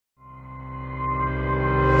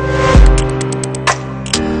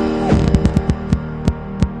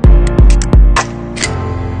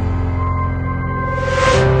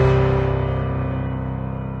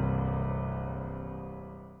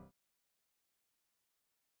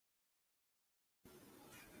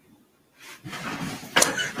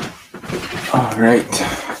All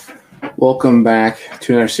right. Welcome back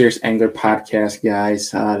to another Serious Angler podcast,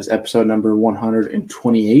 guys. This is episode number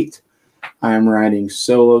 128. I'm riding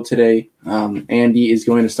solo today. Andy is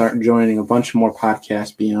going to start joining a bunch more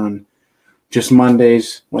podcasts beyond just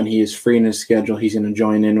Mondays. When he is free in his schedule, he's going to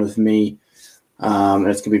join in with me. And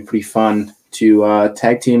it's going to be pretty fun to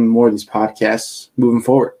tag team more of these podcasts moving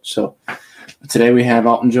forward. So today we have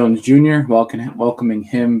Alton Jones Jr. welcoming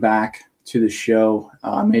him back to the show,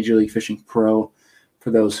 Major League Fishing Pro.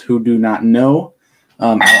 For those who do not know,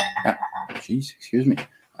 Alton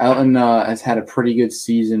has had a pretty good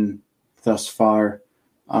season thus far.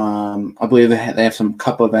 I believe they have some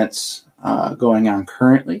cup events going on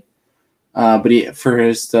currently. But for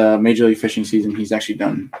his Major League Fishing season, he's actually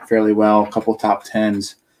done fairly well, a couple top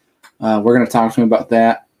tens. We're going to talk to him about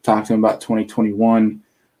that, talk to him about 2021,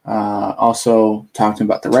 also talk to him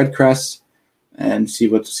about the Red Crests, and see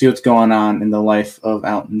what's going on in the life of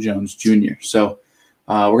Alton Jones Jr. So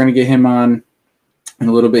we're going to get him on in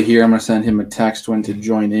a little bit here. I'm going to send him a text when to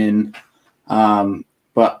join in.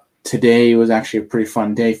 But today was actually a pretty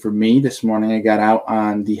fun day for me. This morning I got out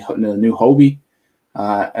on the new Hobie.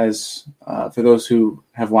 For those who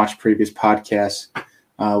have watched previous podcasts,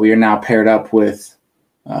 we are now paired up with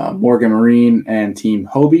Morgan Marine and Team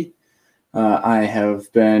Hobie. I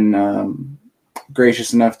have been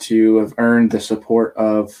gracious enough to have earned the support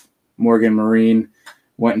of Morgan Marine.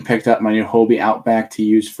 Went and picked up my new Hobie Outback to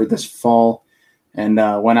use for this fall, and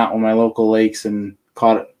went out on my local lakes and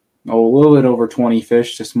caught a little bit over 20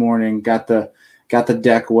 fish this morning. Got the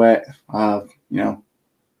deck wet. Went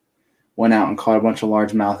out and caught a bunch of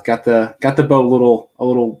largemouth. Got the boat a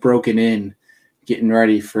little broken in, getting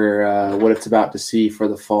ready for what it's about to see for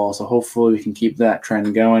the fall. So hopefully we can keep that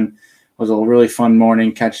trend going. It was a really fun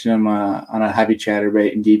morning catching them on a heavy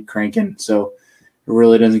chatterbait and deep cranking. So it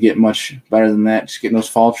really doesn't get much better than that. Just getting those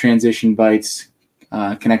fall transition bites,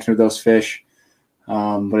 connecting with those fish.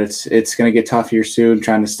 But it's going to get tough here soon,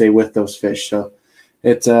 trying to stay with those fish. So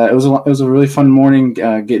it was a really fun morning,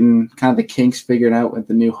 getting kind of the kinks figured out with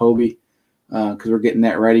the new Hobie, because we're getting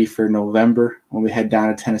that ready for November when we head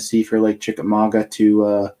down to Tennessee for Lake Chickamauga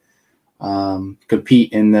to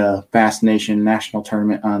compete in the Bass Nation National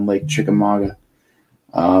Tournament on Lake Chickamauga.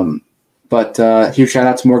 But huge shout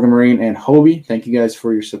out to Morgan Marine and Hobie. Thank you guys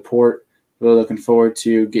for your support. Really looking forward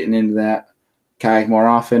to getting into that kayak more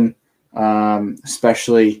often,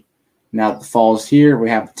 especially now that the fall is here. We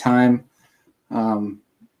have the time, and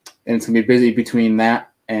it's going to be busy between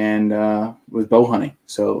that and with bow hunting.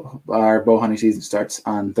 So our bow hunting season starts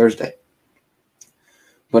on Thursday.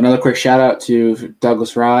 But another quick shout out to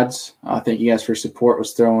Douglas Rods. Thank you guys for your support.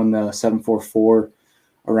 Was throwing the 744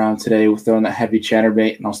 around today. We're throwing that heavy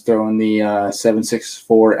chatterbait, and I was throwing the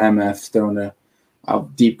 764 MF, throwing the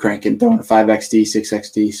deep cranking, throwing a 5XD,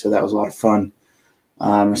 6XD. So that was a lot of fun.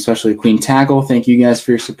 Especially Queen Tackle. Thank you guys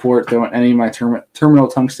for your support. Throwing any of my terminal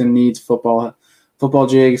tungsten needs, football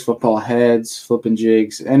jigs, football heads, flipping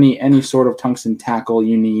jigs, any sort of tungsten tackle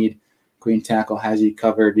you need. Queen Tackle has you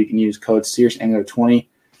covered. You can use code SeriousAngler20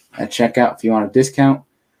 at checkout if you want a discount.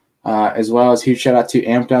 As well as huge shout out to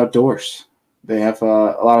Amped Outdoors. They have a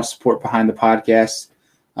lot of support behind the podcast.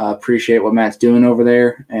 Appreciate what Matt's doing over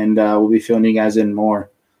there, and we'll be filling you guys in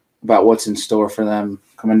more about what's in store for them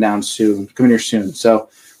coming here soon. So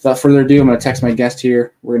without further ado, I'm going to text my guest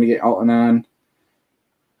here. We're going to get Alton on,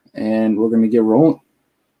 and we're going to get rolling.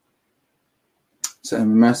 Send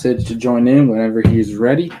him a message to join in whenever he's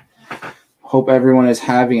ready. Hope everyone is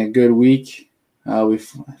having a good week. We've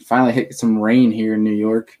finally hit some rain here in New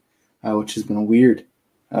York, which has been weird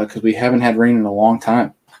because we haven't had rain in a long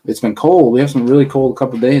time. It's been cold. We have some really cold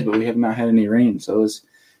couple of days, but we have not had any rain. So it's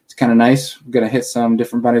kind of nice. We're going to hit some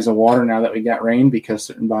different bodies of water now that we got rain, because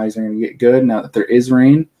certain bodies are going to get good now that there is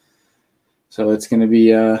rain. So it's going to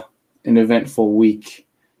be an eventful week.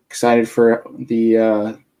 Excited for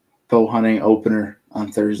the bow hunting opener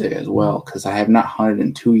on Thursday as well, because I have not hunted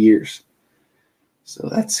in 2 years. So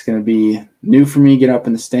that's going to be new for me. Get up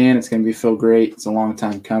in the stand. It's going to feel great. It's a long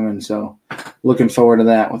time coming. So looking forward to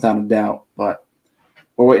that without a doubt. But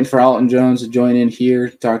we're waiting for Alton Jones to join in here,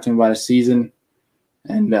 talk to him about his season,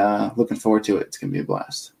 and looking forward to it. It's going to be a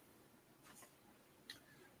blast.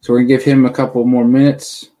 So we're going to give him a couple more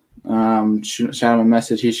minutes. Shout him a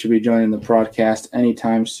message. He should be joining the broadcast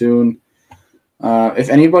anytime soon. If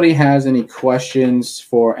anybody has any questions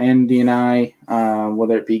for Andy and I,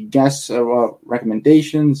 whether it be guests or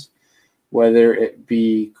recommendations, whether it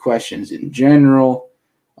be questions in general,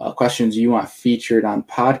 questions you want featured on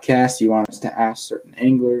podcasts, you want us to ask certain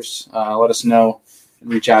anglers, let us know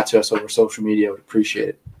and reach out to us over social media. I would appreciate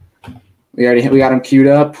it. We got him queued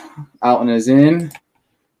up. Alton is in.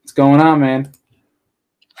 What's going on, man?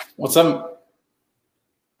 What's up?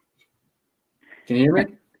 Can you hear me?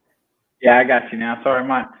 Yeah, I got you now. Sorry,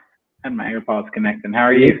 I had my AirPods connecting. How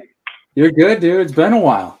are you? You're good, dude. It's been a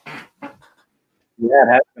while. Yeah,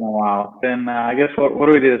 it has been a while. It's been, I guess, what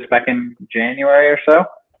do we do? This back in January or so?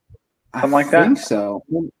 Something like that? I think so.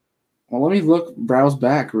 Well, let me browse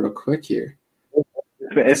back real quick here.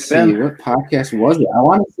 It's been. What podcast was it? I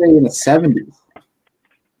want to say in the 70s.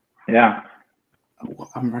 Yeah.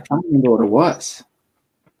 I'm trying to remember what it was.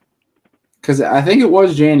 Because I think it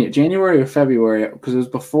was January or February, because it was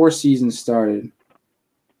before season started.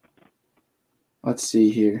 Let's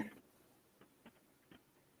see here.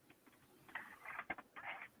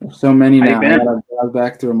 There's so many now. I gotta browse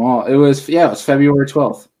back through them all. It was February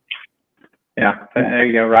 12th. Yeah, there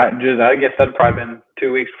you go. Right. I guess that'd probably been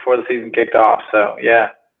 2 weeks before the season kicked off. So, yeah.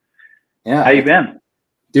 Yeah. How you been?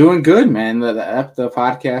 Doing good, man. The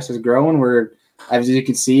podcast is growing. We're, as you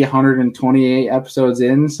can see, 128 episodes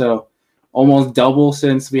in, so almost double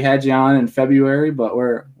since we had you on in February. But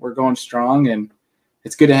we're going strong, and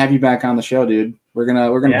it's good to have you back on the show, dude. We're gonna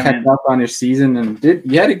catch up on your season, and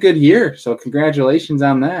you had a good year, so congratulations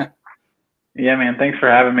on that. Yeah, man. Thanks for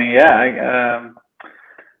having me. Yeah,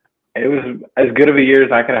 it was as good of a year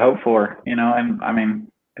as I could have hoped for, and I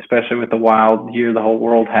mean, especially with the wild year the whole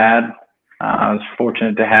world had. I was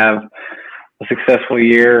fortunate to have a successful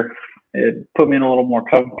year. It put me in a little more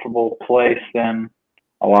comfortable place than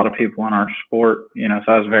a lot of people in our sport, so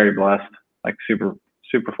I was very blessed, like super,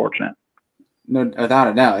 super fortunate. No, without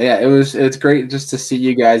a doubt. Yeah, it's great just to see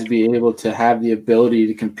you guys be able to have the ability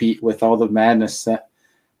to compete with all the madness that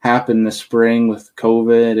happened this spring with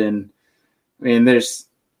COVID. And I mean,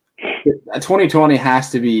 2020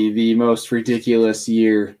 has to be the most ridiculous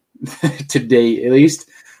year to date, at least.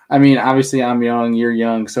 I mean, obviously I'm young, you're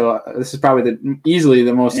young, so this is probably easily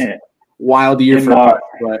the most wild year for us.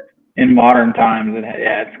 But in modern times, it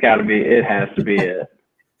has to be it.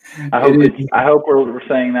 I hope we're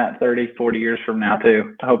saying that 30, 40 years from now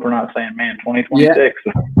too. I hope we're not saying, man, 2026.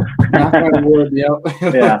 Knock on wood,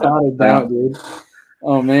 without a doubt, dude.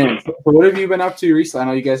 Oh man. So what have you been up to recently? I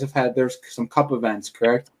know you guys there's some cup events,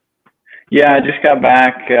 correct? Yeah, I just got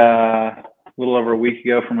back a little over a week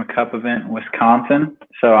ago from a cup event in Wisconsin.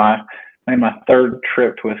 So I made my third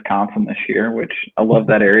trip to Wisconsin this year, which I love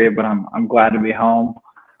that area, but I'm glad to be home.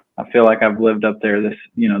 I feel like I've lived up there this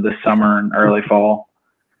summer and early fall.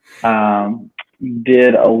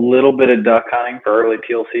 Did a little bit of duck hunting for early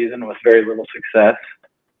teal season with very little success.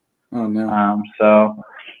 Oh no. So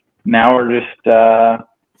now we're just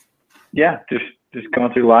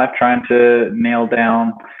going through life, trying to nail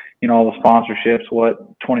down, all the sponsorships, what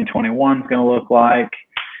 2021 is going to look like,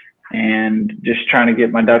 and just trying to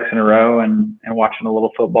get my ducks in a row and watching a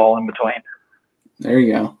little football in between. There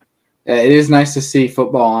you go. It is nice to see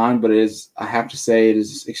football on, but I have to say, it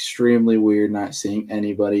is extremely weird not seeing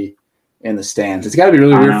anybody in the stands. It's got to be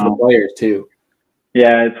really weird for the players too.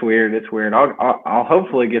 Yeah, it's weird. It's weird. I'll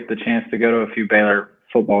hopefully get the chance to go to a few Baylor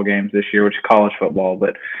football games this year, which is college football.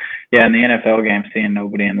 But yeah, in the NFL game, seeing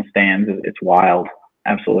nobody in the stands, it's wild.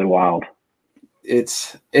 Absolutely wild.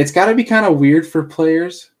 It's got to be kind of weird for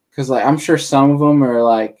players because, I'm sure some of them are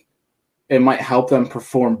like, it might help them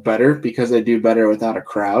perform better because they do better without a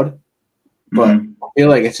crowd. But I feel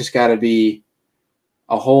like it's just got to be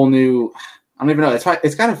a whole new. I don't even know.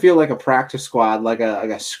 It's got to feel like a practice squad, like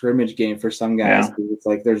a scrimmage game for some guys. Yeah. It's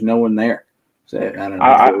like there's no one there. So I don't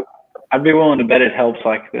know. I'd be willing to bet it helps.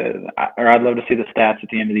 I'd love to see the stats at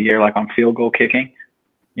the end of the year, like on field goal kicking.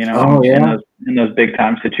 In those big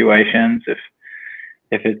time situations, if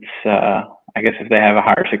it's I guess if they have a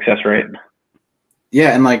higher success rate.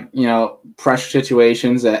 Yeah, and pressure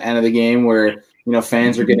situations at the end of the game where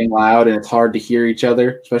fans are getting loud and it's hard to hear each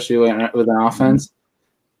other, especially with an offense.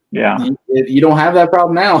 Yeah, you don't have that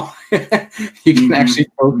problem now. You can actually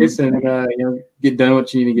focus and get done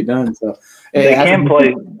what you need to get done. So they can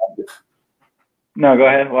play. No, go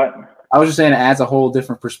ahead. What? I was just saying, it adds a whole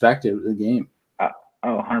different perspective to the game.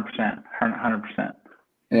 100%. 100%.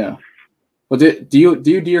 Yeah. Well, do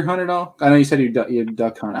you deer hunt at all? I know you said you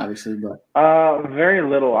duck hunt, obviously, but very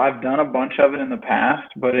little. I've done a bunch of it in the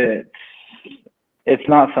past, but it's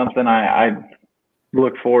not something I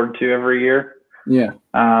look forward to every year. Yeah.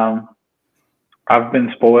 I've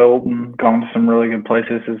been spoiled and gone to some really good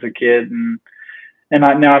places as a kid, and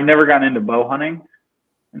I've never gotten into bow hunting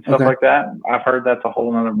and stuff like that. I've heard that's a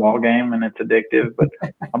whole other ball game and it's addictive, but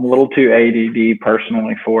I'm a little too ADD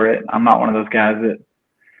personally for it. I'm not one of those guys that's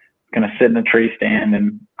going to sit in a tree stand,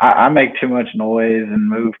 and I make too much noise and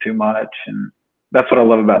move too much, and that's what I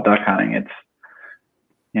love about duck hunting.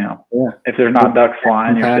 if there's not ducks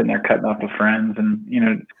flying, you're sitting there cutting up with friends, and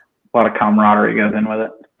a lot of camaraderie goes in with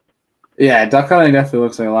it. Yeah, duck hunting definitely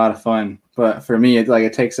looks like a lot of fun, but for me,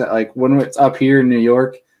 it takes when it's up here in New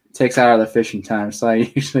York, it takes out of the fishing time. So I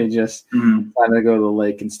usually just try to go to the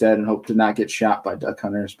lake instead and hope to not get shot by duck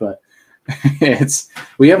hunters. But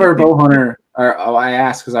we have our bow hunter. I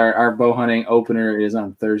asked because our bow hunting opener is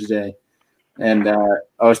on Thursday, and I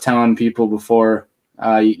was telling people before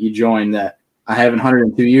you joined that I haven't hunted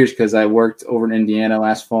in 2 years because I worked over in Indiana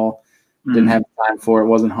last fall. Didn't have time for it.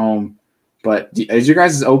 Wasn't home. But is your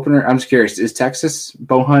guys' opener? I'm just curious. Is Texas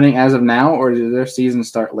bow hunting as of now, or did their season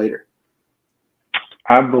start later?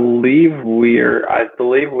 I believe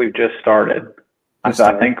we've just started. I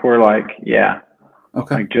think we're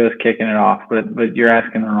okay, just kicking it off. But you're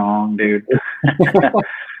asking the wrong dude.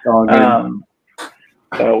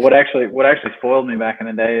 So what actually spoiled me back in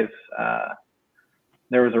the day is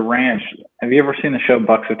there was a ranch. Have you ever seen the show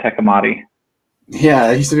Bucks of Tecomate? Yeah,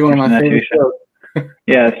 that used to be one of my favorite shows.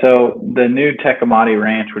 Yeah, so the new Tecomate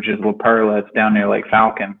Ranch, which is La Perla, it's down near Lake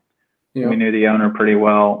Falcon. Yep. We knew the owner pretty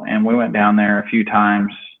well, and we went down there a few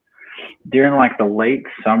times during the late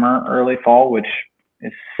summer, early fall, which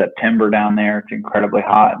is September down there. It's incredibly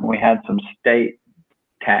hot, and we had some state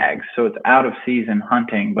tags, so it's out of season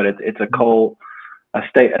hunting, but it's a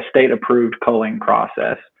state approved culling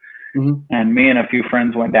process. Mm-hmm. And me and a few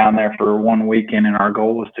friends went down there for one weekend, and our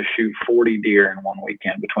goal was to shoot 40 deer in one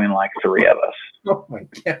weekend between three of us. Oh my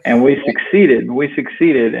God. And we succeeded,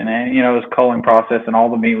 and it was a culling process, and all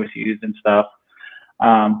the meat was used and stuff.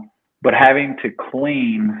 But having to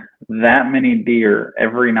clean that many deer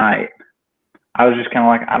every night, I was just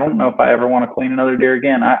kind of I don't know if I ever want to clean another deer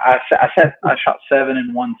again. I shot 7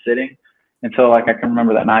 in one sitting, and so I can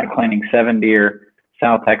remember that night cleaning 7 deer.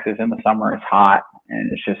 South Texas in the summer is hot,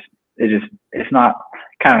 and it's not,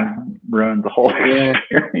 kind of ruins the whole experience.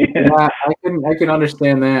 Yeah, I can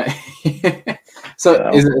understand that. So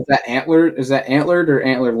is that antlered? Is that antlered or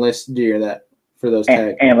antlerless deer that for those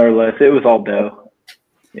tags? Antlerless. It was all doe.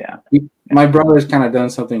 Yeah. My brother's kind of done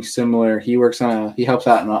something similar. He works he helps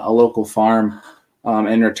out in a local farm.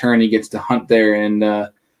 In return, he gets to hunt there, and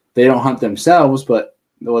they don't hunt themselves, but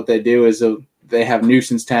what they do is they have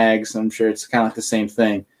nuisance tags. I'm sure it's kind of the same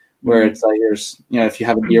thing. Where it's there's, if you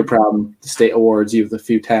have a deer problem, the state awards you with a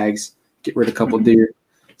few tags, get rid of a couple of deer.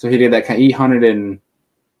 So he did that. He hunted in,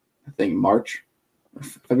 I think,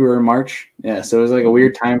 February, March. Yeah, so it was a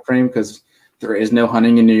weird time frame because there is no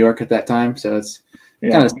hunting in New York at that time. So it's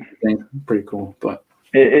kind of pretty cool. But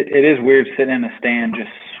it is weird sitting in a stand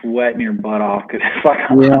just sweating your butt off because it's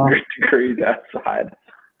 100 degrees outside.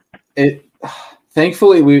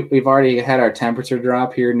 Thankfully, we've already had our temperature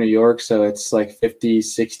drop here in New York, so it's 50s,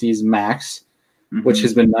 60s max, which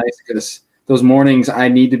has been nice because those mornings I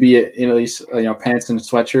need to be in at least pants and a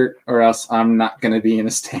sweatshirt, or else I'm not going to be in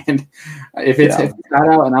a stand. If it's hot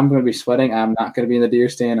out and I'm going to be sweating, I'm not going to be in the deer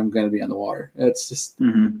stand. I'm going to be on the water. It's just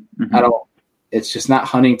It's just not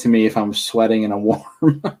hunting to me if I'm sweating and I'm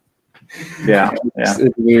warm.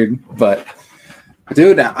 It's weird, but.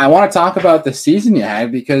 Dude, I want to talk about the season you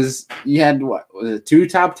had because you had 2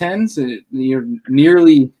 top 10s. You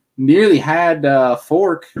nearly had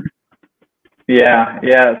Fork. Yeah.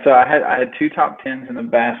 So I had 2 top 10s in the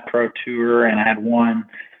Bass Pro Tour, and I had one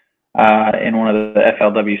in one of the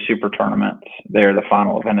FLW Super Tournaments. There, the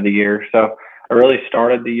final event of the year. So I really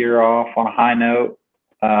started the year off on a high note.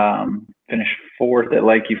 Finished 4th at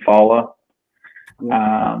Lake Eufaula.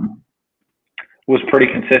 Was pretty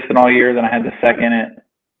consistent all year. Then I had the second at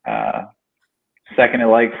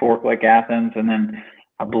Lake Fork, Lake Athens, and then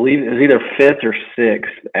I believe it was either 5th or 6th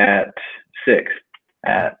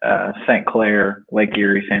at St. Clair, Lake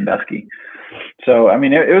Erie, Sandusky. So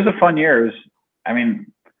it was a fun year. I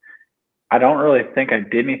don't really think I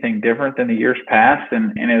did anything different than the years past,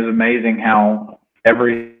 and it was amazing how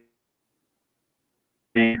everything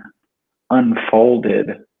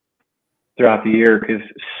unfolded throughout the year, because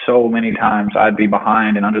so many times I'd be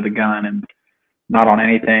behind and under the gun and not on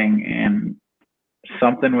anything, and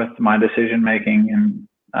something with my decision making and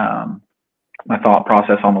my thought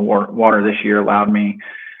process on the water this year allowed me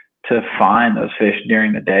to find those fish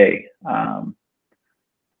during the day.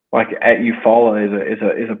 Like at Eufaula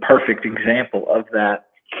is a perfect example of that.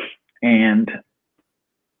 And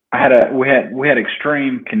we had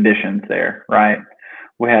extreme conditions there, right?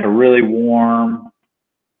 We had a really warm,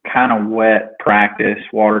 kind of wet practice.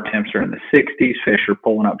 Water temps are in the 60s. Fish are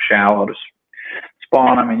pulling up shallow to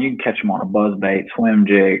spawn. You can catch them on a buzzbait, swim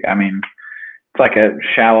jig. It's like a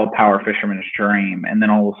shallow power fisherman's dream. And then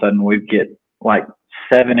all of a sudden we get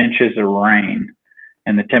 7 inches of rain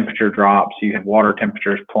and the temperature drops. You have water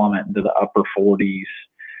temperatures plummet into the upper 40s.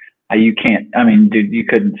 You can't. I mean, dude, you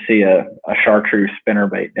couldn't see a chartreuse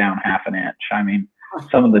spinnerbait down half an inch. I mean,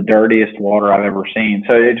 some of the dirtiest water I've ever seen.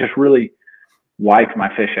 So it just really wiped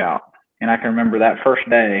my fish out. And I can remember that first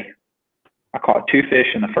day, I caught 2 fish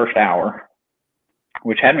in the first hour,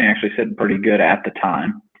 which had me actually sitting pretty good at the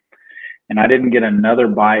time. And I didn't get another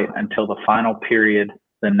bite until the final period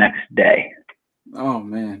the next day. Oh,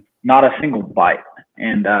 man. Not a single bite.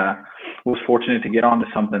 And was fortunate to get onto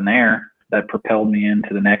something there that propelled me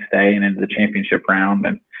into the next day and into the championship round.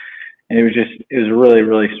 And it was a really,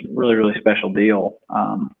 really, really, really special deal.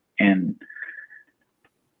 And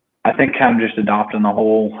I think I'm just adopting the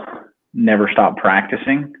whole never stop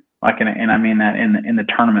practicing. Like, and I mean that in the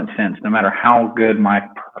tournament sense, no matter how good my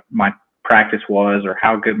practice was or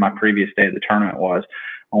how good my previous day of the tournament was,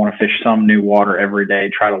 I want to fish some new water every day,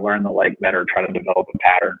 try to learn the lake better, try to develop a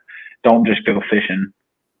pattern. Don't just go fishing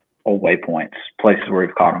old waypoints, places where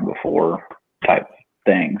we've caught them before type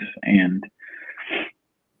things. And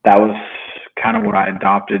that was kind of what I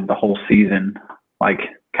adopted the whole season, like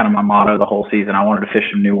kind of my motto the whole season. I wanted to fish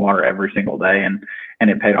some new water every single day, and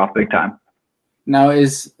it paid off big time. Now,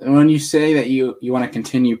 when you say that you want to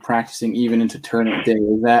continue practicing even into tournament day,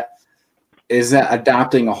 is that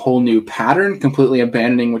adopting a whole new pattern, completely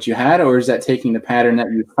abandoning what you had, or is that taking the pattern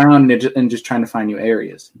that you found and just trying to find new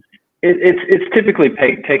areas? It's typically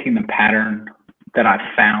taking the pattern that I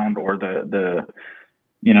found, or the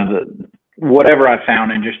whatever I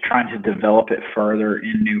found, and just trying to develop it further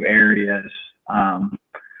in new areas,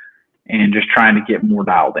 and just trying to get more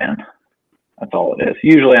dialed in. That's all it is.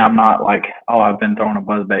 Usually I'm not like, oh, I've been throwing a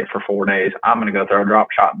buzzbait for 4 days, I'm going to go throw a drop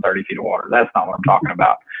shot in 30 feet of water. That's not what I'm talking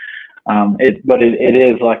about. But it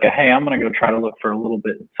is like hey, I'm going to go try to look for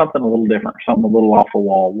something a little different, something a little off the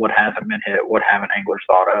wall. What hasn't been hit? What haven't anglers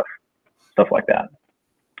thought of? Stuff like that.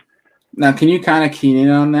 Now, can you kind of key in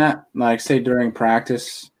on that? Like, say during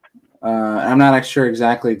practice, I'm not sure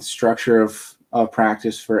exactly the structure of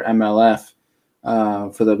practice for MLF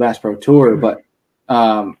for the Bass Pro Tour, but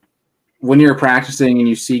when you're practicing and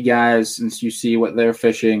you see guys and you see what they're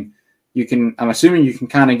fishing, I'm assuming you can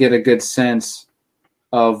kind of get a good sense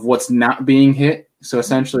of what's not being hit. So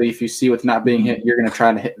essentially, if you see what's not being hit, you're going to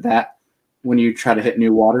try to hit that when you try to hit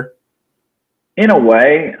new water. In a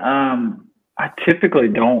way, I typically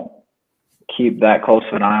don't keep that close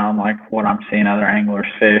of an eye on like what I'm seeing other anglers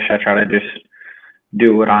fish. I try to just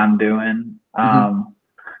do what I'm doing.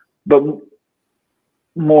 But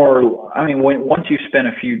more, I mean, once you spend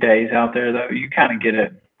a few days out there, though, you kind of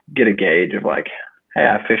get a gauge of like, hey,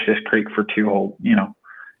 I fished this creek for 2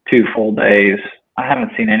 full days. I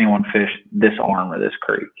haven't seen anyone fish this arm of this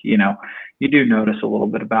creek. You do notice a little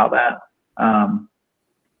bit about that.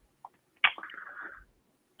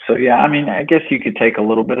 So yeah, I mean, I guess you could take a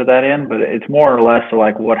little bit of that in, but it's more or less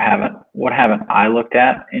like what haven't I looked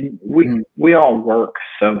at? And we all work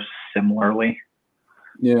so similarly.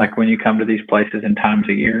 Yeah. Like when you come to these places in times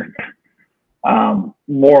of year,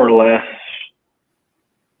 more or less,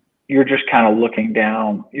 you're just kind of looking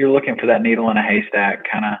down. You're looking for that needle in a haystack.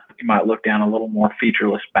 You might look down a little more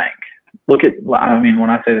featureless bank. When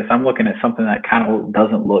I say this, I'm looking at something that kind of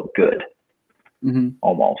doesn't look good,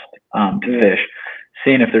 almost, to fish.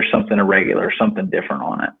 Seeing if there's something irregular, something different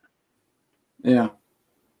on it. Yeah.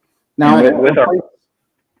 Now, I was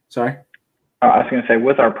going to say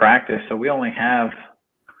with our practice, so we only have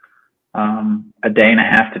a day and a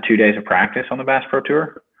half to 2 days of practice on the Bass Pro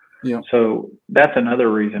Tour. Yeah. So that's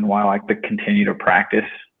another reason why like the continue to practice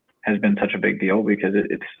has been such a big deal, because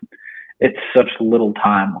it's such little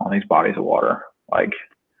time on these bodies of water, like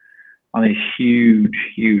on these huge,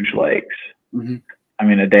 huge lakes. I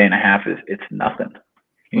mean, a day and a half it's nothing,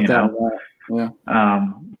 Yeah.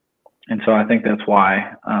 And so I think that's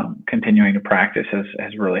why continuing to practice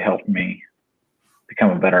has really helped me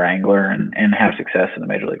become a better angler and have success in the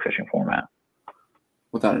Major League Fishing format.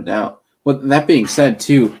 Without a doubt. Well, that being said,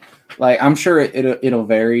 too, like I'm sure it'll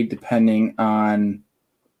vary depending on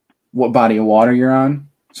what body of water you're on.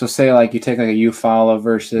 So say like you take like a Eufaula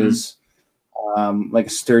versus like a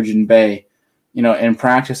Sturgeon Bay. In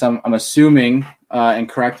practice, I'm assuming, and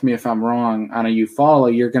correct me if I'm wrong, on a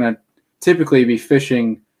Eufaula, you're going to typically be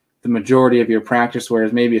fishing the majority of your practice,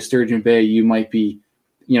 whereas maybe a Sturgeon Bay, you might be,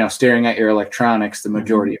 staring at your electronics the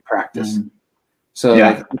majority of practice. So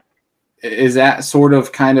like, is that sort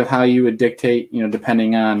of kind of how you would dictate,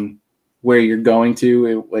 depending on where you're going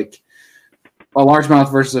to, like a largemouth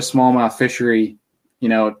versus a smallmouth fishery,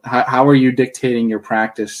 how are you dictating your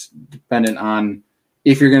practice dependent on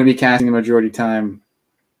if you're going to be casting the majority of time,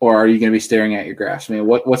 or are you going to be staring at your graphs? I mean,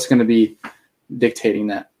 what's going to be dictating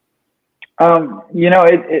that?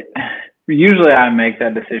 Usually I make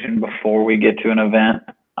that decision before we get to an event.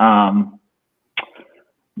 And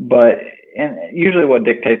usually what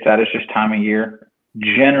dictates that is just time of year.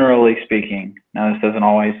 Generally speaking, now this doesn't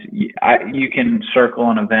always, you can circle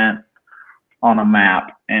an event on a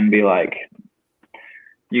map and be like,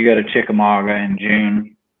 you go to Chickamauga in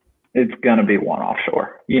June, it's going to be one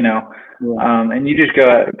offshore, Yeah. And you just go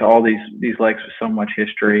to all these lakes with so much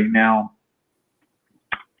history. Now,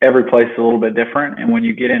 every place is a little bit different. And when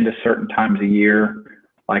you get into certain times of year,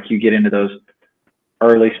 like you get into those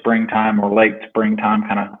early springtime or late springtime,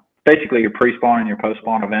 kind of basically your pre-spawn and your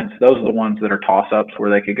post-spawn events, those are the ones that are toss-ups where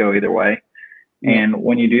they could go either way. And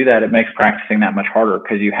when you do that, it makes practicing that much harder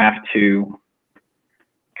because you have to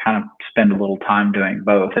kind of spend a little time doing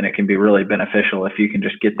both. And it can be really beneficial if you can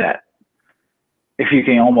just get that, if you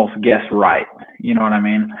can almost guess right. You know what I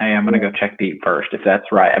mean? Hey, I'm going to go check deep first if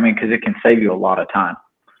that's right. I mean, because it can save you a lot of time.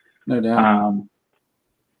 No doubt.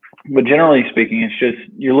 But generally speaking, it's just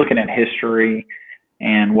you're looking at history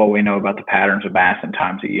and what we know about the patterns of bass and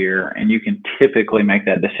times of year, and you can typically make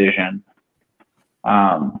that decision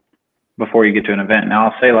before you get to an event. Now,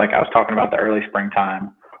 I'll say, like I was talking about the early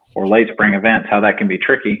springtime or late spring events, how that can be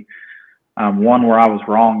tricky. One where I was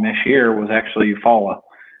wrong this year was actually Eufaula.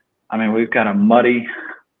 I mean, we've got a muddy,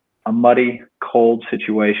 cold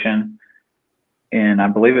situation in, I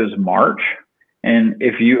believe it was March. And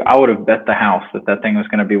I would have bet the house that thing was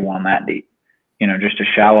going to be one that deep, just a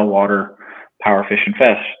shallow water power fishing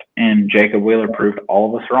fest. And Jacob Wheeler proved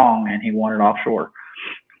all of us wrong, and he won it offshore.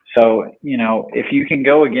 So, if you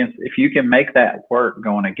can make that work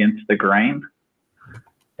going against the grain,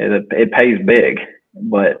 it pays big,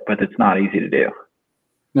 but it's not easy to do.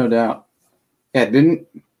 No doubt. Yeah,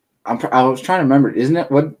 I was trying to remember,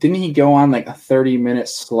 didn't he go on like a 30-minute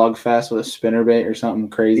slugfest with a spinnerbait or something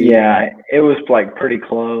crazy? Yeah, it was like pretty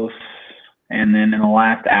close. And then in the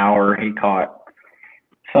last hour, he caught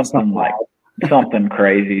something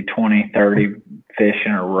crazy, 20, 30 fish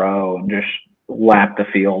in a row and just lapped the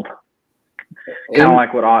field. Kind of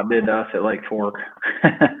like what Ott did to us at Lake Fork.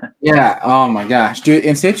 Yeah. Oh my gosh, dude!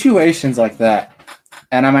 In situations like that,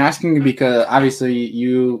 and I'm asking because obviously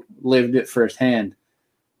you lived it firsthand.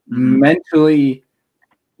 Mm-hmm. Mentally,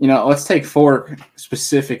 let's take Fork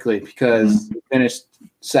specifically because you finished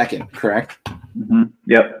second, correct? Mm-hmm.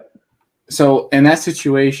 Yep. So in that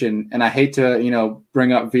situation, and I hate to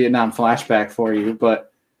bring up Vietnam flashback for you,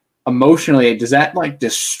 but emotionally, does that like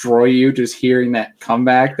destroy you just hearing that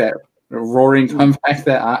comeback, that roaring comeback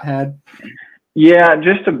that Ott had? Yeah,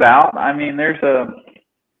 just about. I mean, there's a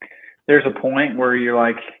point where you're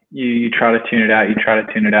like, you try to tune it out, you try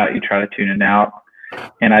to tune it out, you try to tune it out.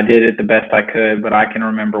 And I did it the best I could, but I can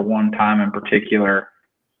remember one time in particular,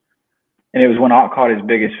 and it was when Ott caught his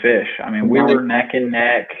biggest fish. I mean, we were neck and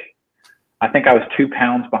neck. I think I was 2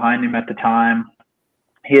 pounds behind him at the time.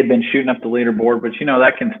 He had been shooting up the leaderboard, but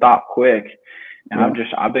that can stop quick. And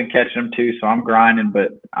I've been catching them too, so I'm grinding,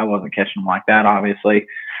 but I wasn't catching them like that, obviously.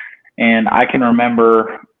 And I can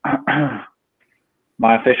remember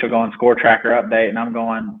my official going score tracker update, and I'm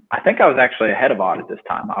going, I think I was actually ahead of Ott at this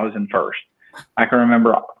time. I was in first. I can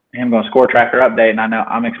remember him going score tracker update, and I know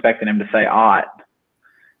I'm expecting him to say Ott.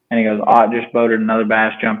 And he goes, Ott just boated another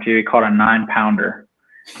bass jump to you. He caught a 9-pounder.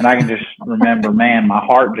 And I can just remember, man, my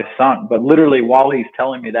heart just sunk. But literally while he's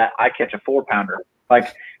telling me that, I catch a 4-pounder.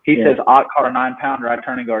 Like he says, Ott caught a 9-pounder. I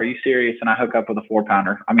turn and go, are you serious? And I hook up with a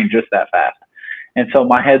 4-pounder. I mean, just that fast. And so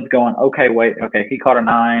my head's going, okay, he caught a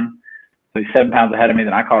 9. So he's 7 pounds ahead of me.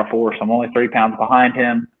 Then I caught a 4. So I'm only 3 pounds behind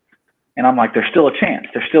him. And I'm like, there's still a chance.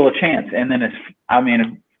 And then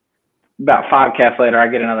about 5 casts later, I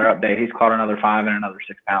get another update. He's caught another 5 and another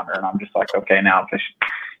 6-pounder. And I'm just like, okay, now I'm fishing.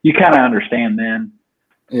 You kind of understand then.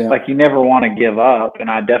 Yeah. Like you never want to give up. And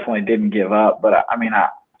I definitely didn't give up. But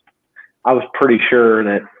I was pretty sure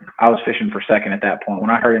that I was fishing for second at that point. When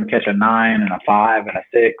I heard him catch a 9 and a 5 and a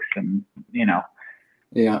 6 and,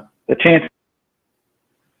 the chance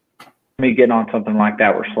of me getting on something like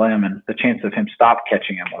that were slim, and the chance of him stop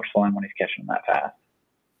catching him were slim when he's catching them that fast.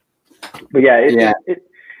 But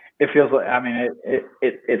it feels like,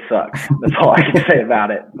 it sucks. That's all I can say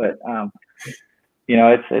about it. But,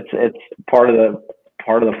 it's part of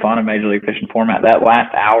the fun of Major League Fishing format. That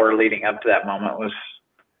last hour leading up to that moment was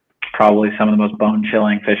probably some of the most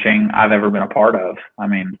bone-chilling fishing I've ever been a part of. I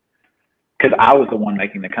mean, because I was the one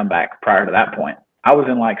making the comeback prior to that point. I was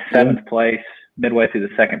in like 7th place midway through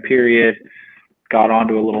the second period, got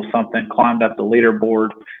onto a little something, climbed up the leaderboard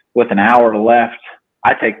with an hour left.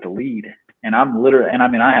 I take the lead, and I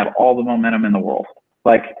have all the momentum in the world.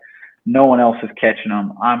 Like no one else is catching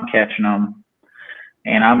them. I'm catching them.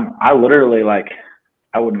 And I literally, like,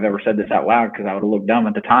 I wouldn't have ever said this out loud because I would have looked dumb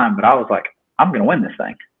at the time, but I was like, I'm going to win this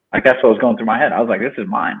thing. Like that's what was going through my head. I was like, this is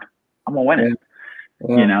mine. I'm gonna win it.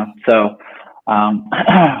 Yeah. You know. So,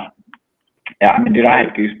 yeah. I mean, dude, I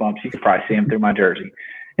had goosebumps. You could probably see them through my jersey.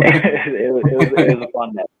 It was a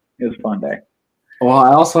fun day. It was a fun day. Well,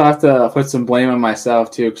 I also have to put some blame on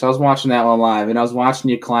myself too, because I was watching that one live, and I was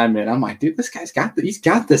watching you climb it. And I'm like, dude, this guy's he's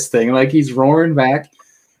got this thing. Like he's roaring back.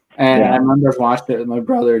 And I remember I was watching it with my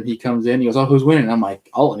brother, and he comes in. He goes, "Oh, who's winning?" I'm like,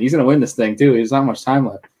 "Oh, he's gonna win this thing too. There's not much time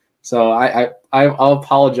left." So I'll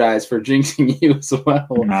apologize for jinxing you as well.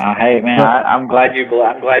 Nah, hey man, I'm glad you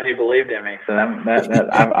believed in me. So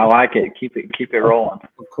I like it. Keep it rolling.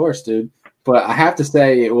 Of course, dude. But I have to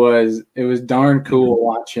say, it was darn cool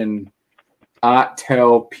watching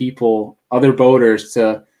tell people, other boaters,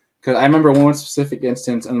 to, because I remember one specific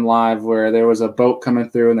instance in live where there was a boat coming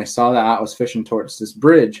through and they saw that I was fishing towards this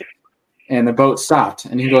bridge, and the boat stopped,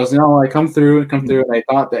 and he goes, "No, like come through," and they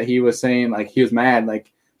thought that he was saying like he was mad,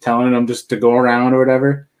 like telling them just to go around or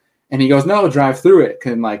whatever, and he goes, "No, drive through it,"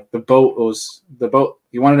 because like the boat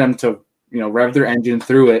he wanted them to rev their engine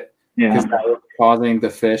through it, because that was causing the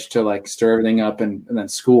fish to like stir everything up and then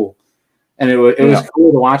school. And it was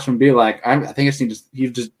cool to watch him be like, I think I just he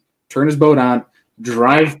just turn his boat on,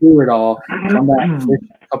 drive through it all, come back,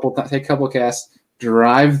 take a couple of casts,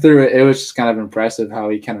 drive through it. It was just kind of impressive how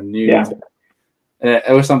he kind of knew. Yeah.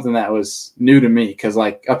 It was something that was new to me, because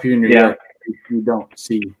like up here in New York, you don't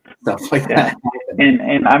see stuff like that happen.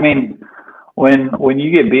 And I mean, when you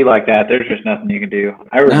get beat like that, there's just nothing you can do.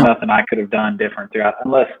 There was nothing I could have done different throughout,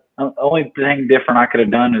 unless the only thing different I could have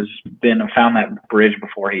done is found that bridge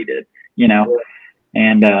before he did.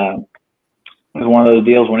 And it was one of those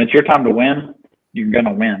deals when it's your time to win, you're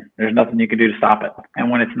gonna win. There's nothing you can do to stop it.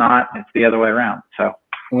 And when it's not, it's the other way around. So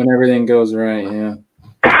when everything goes right, yeah.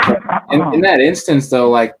 In that instance,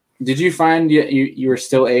 though, like, did you find you were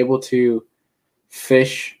still able to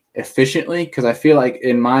fish efficiently? Because I feel like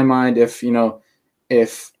in my mind, if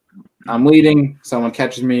I'm leading, someone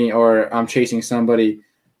catches me, or I'm chasing somebody,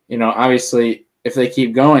 obviously, if they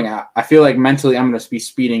keep going, I feel like mentally I'm going to be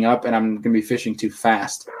speeding up and I'm going to be fishing too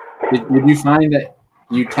fast. Did you find that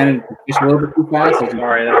you tended to fish a little bit too fast?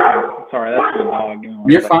 Sorry, that's my dog.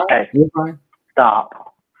 You're fine. Hey, you're fine.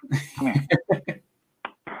 Stop. Come here.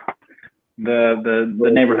 The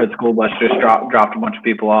neighborhood school bus just dropped a bunch of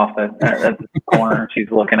people off at the corner, and she's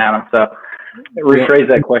looking at them. So rephrase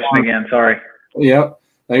that question again. Sorry. Yep.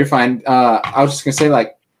 No, you're fine. I was just going to say,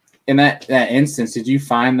 like, in that instance, did you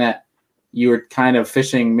find that you were kind of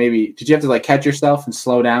fishing, maybe did you have to like catch yourself and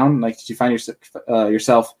slow down? Like, did you find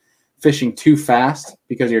yourself fishing too fast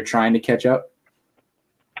because you're trying to catch up?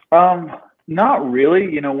 Not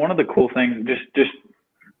really. One of the cool things, just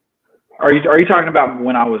are you talking about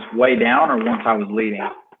when I was way down or once I was leading?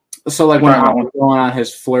 So like when I was going on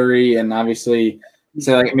his flurry, and obviously,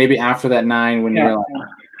 so like maybe after that 9 when you're like,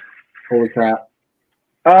 holy crap.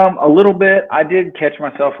 A little bit. I did catch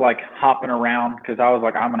myself like hopping around because I was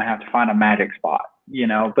like, I'm gonna have to find a magic spot,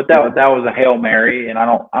 But that was a Hail Mary, and I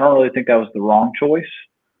don't really think that was the wrong choice.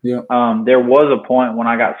 Yeah. There was a point when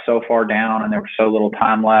I got so far down and there was so little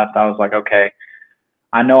time left. I was like, okay,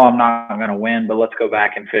 I know I'm not gonna win, but let's go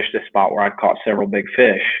back and fish this spot where I'd caught several big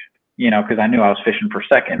fish. Because I knew I was fishing for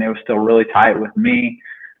second. It was still really tight with me,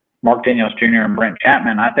 Mark Daniels Jr. and Brent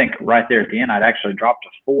Chapman. I think right there at the end, I'd actually dropped to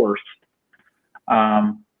fourth.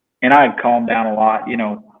 And I had calmed down a lot,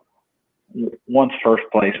 once first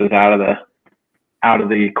place was out of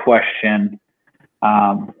the question.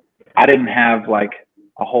 I didn't have like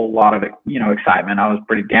a whole lot of, excitement. I was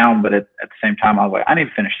pretty down, but at the same time, I was like, I need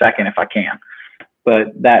to finish second if I can.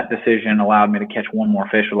 But that decision allowed me to catch one more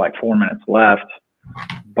fish with like 4 minutes left,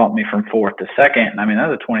 bumped me from fourth to second. And I mean, that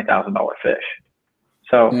was a $20,000 fish.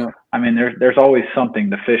 So, yeah. I mean, there's always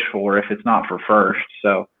something to fish for if it's not for first.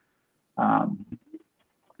 So,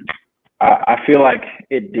 I feel like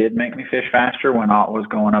it did make me fish faster when I was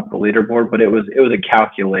going up the leaderboard, but it was a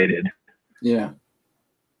calculated. Yeah.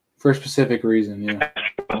 For a specific reason, yeah.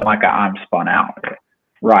 It wasn't like I'm spun out.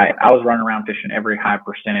 Right. I was running around fishing every high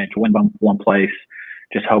percentage, win one place,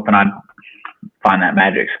 just hoping I'd find that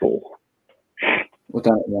magic school.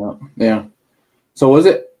 Without doubt, yeah. So was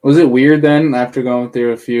it weird then after going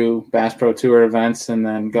through a few Bass Pro Tour events and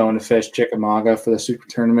then going to fish Chickamauga for the Super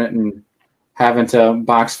Tournament and having to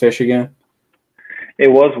box fish again?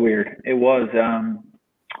 It was weird. It was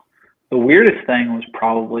the weirdest thing was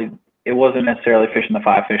probably it wasn't necessarily fishing the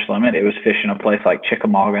 5-fish limit. It was fishing a place like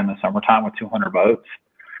Chickamauga in the summertime with 200 boats,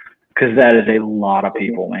 because that is a lot of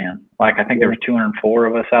people, man. Like I think there was 204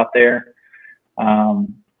 of us out there.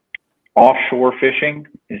 Offshore fishing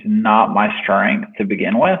is not my strength to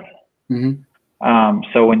begin with. Mm-hmm.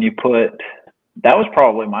 So when you put that was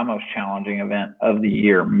probably my most challenging event of the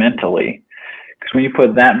year mentally. Because when you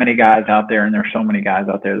put that many guys out there, and there's so many guys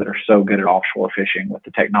out there that are so good at offshore fishing with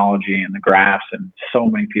the technology and the graphs, and so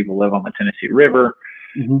many people live on the Tennessee River.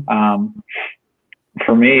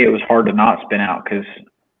 For me, it was hard to not spin out because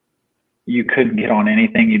you couldn't get on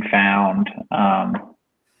anything you'd found.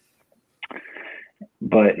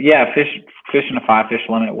 But yeah, fishing a 5-fish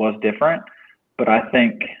limit was different. But I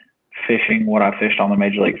think fishing what I fished on the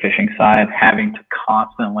Major League Fishing side, having to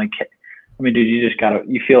constantly dude,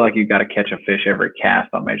 you feel like you got to catch a fish every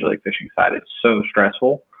cast on Major League Fishing side. It's so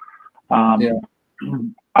stressful. I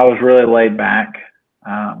was really laid back,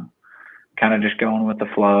 kind of just going with the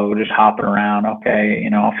flow, just hopping around. Okay,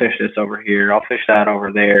 I'll fish this over here. I'll fish that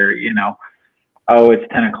over there. Oh,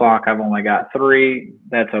 it's 10 o'clock. I've only got 3.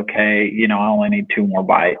 That's okay. I only need 2 more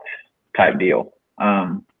bites type deal.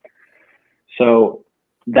 So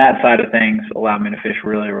that side of things allowed me to fish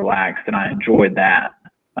really relaxed, and I enjoyed that.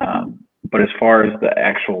 But as far as the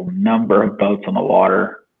actual number of boats on the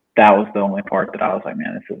water, that was the only part that I was like,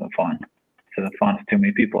 man, this isn't fun. This isn't fun. It's too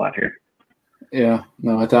many people out here. Yeah,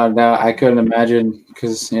 no, without a doubt. I couldn't imagine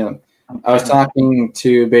because, I was talking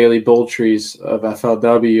to Bailey Boltries of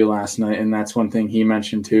FLW last night, and that's one thing he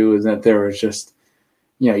mentioned too, is that there was just,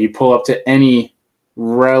 you pull up to any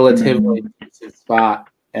relatively decent spot,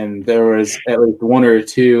 and there was at least 1 or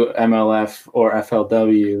 2 MLF or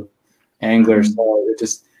FLW anglers. So it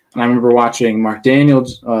just, and I remember watching Mark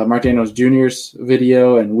Daniels Jr.'s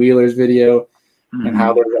video and Wheeler's video, and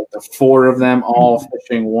how there's like the 4 of them all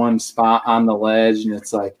fishing one spot on the ledge, and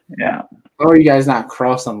it's like, yeah. How are you guys not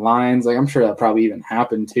crossing lines? Like, I'm sure that probably even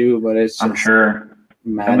happened too, but it's just, I'm sure.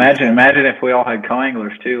 Imagine if we all had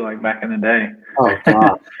co-anglers too, like back in the day. Oh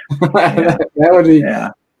God, that would be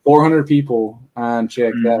 400 people on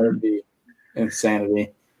Chick. That would be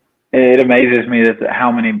insanity. It amazes me that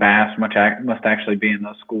how many bass must actually be in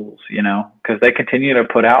those schools, because they continue to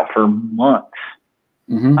put out for months.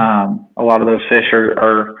 A lot of those fish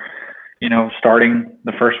are starting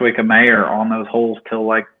the first week of May or on those holes till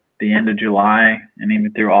like the end of July and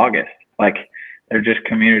even through August. Like, they're just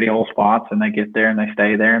community hole spots, and they get there and they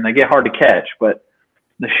stay there, and they get hard to catch. But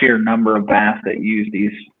the sheer number of bass that use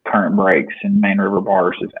these current breaks and main river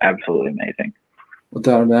bars is absolutely amazing.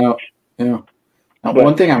 Without a doubt, yeah.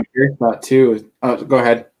 One thing I'm curious about too is, go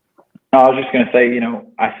ahead. I was just going to say,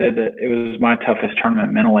 I said that it was my toughest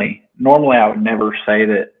tournament mentally. Normally, I would never say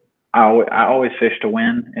that. I always fish to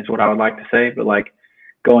win is what I would like to say, but like,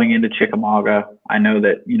 going into Chickamauga, I know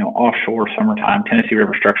that, offshore summertime, Tennessee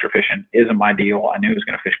River structure fishing isn't my deal. I knew it was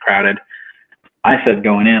going to fish crowded. I said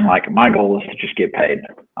going in, like, my goal is to just get paid.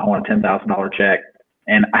 I want a $10,000 check.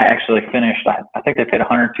 And I actually finished, I think they paid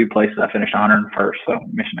 102 places. I finished 101st, so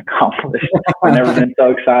mission accomplished. I've never been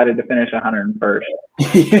so excited to finish 101st.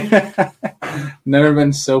 Yeah. Never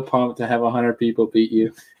been so pumped to have 100 people beat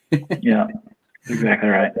you. Yeah, exactly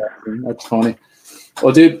right. That's funny.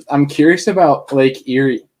 Well, dude, I'm curious about Lake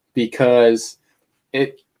Erie because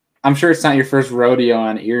I'm sure it's not your first rodeo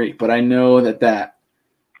on Erie, but I know that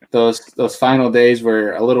those final days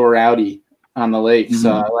were a little rowdy on the lake.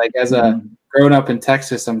 So, like, as a growing up in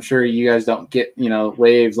Texas, I'm sure you guys don't get,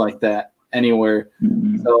 waves like that anywhere.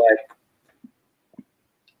 So, like,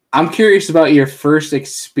 I'm curious about your first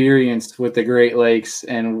experience with the Great Lakes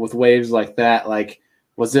and with waves like that. Like,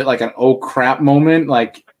 was it like an oh crap moment?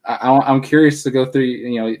 Like, I'm curious to go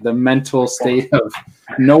through, the mental state of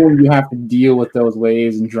knowing you have to deal with those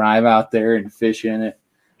waves and drive out there and fish in it.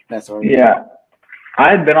 That's what. Yeah, I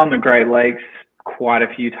had been on the Great Lakes quite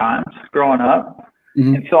a few times growing up,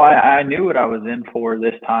 and so I knew what I was in for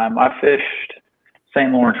this time. I fished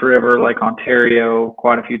St. Lawrence River, Lake Ontario,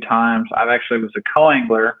 quite a few times. I actually was a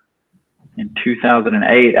co-angler in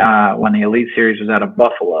 2008 when the Elite Series was out of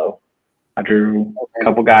Buffalo. I drew a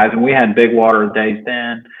couple guys, and we had big water days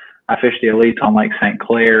then. I fished the Elites on Lake St.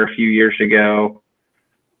 Clair a few years ago.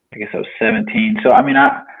 I guess I was 17. So, I mean,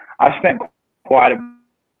 I spent quite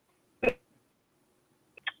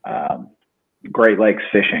a Great Lakes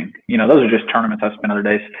fishing. Those are just tournaments. I spent other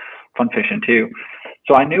days fun fishing too.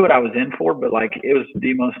 So I knew what I was in for, but like, it was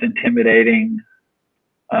the most intimidating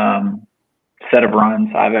set of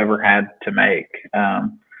runs I've ever had to make.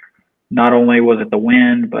 Not only was it the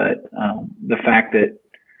wind, but the fact that,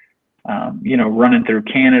 running through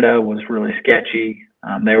Canada was really sketchy.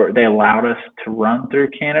 They allowed us to run through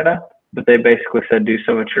Canada, but they basically said do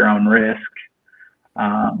so at your own risk.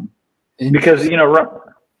 Because,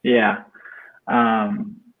 yeah.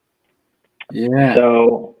 Yeah.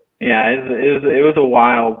 So, yeah, it was a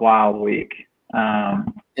wild, wild week. Yeah,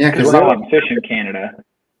 because we're not allowed to fish in Canada.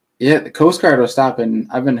 Yeah, the Coast Guard was stopping.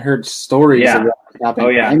 I've been heard stories Yeah. about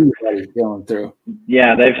stopping anybody going through.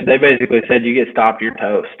 Yeah, they basically said you get stopped, you're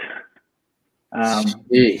toast.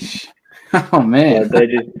 Sheesh. Oh man. They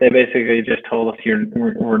basically just told us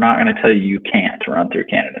we're not going to tell you can't run through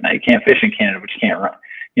Canada. Now you can't fish in Canada, but you can't run.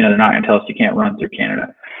 They're not going to tell us you can't run through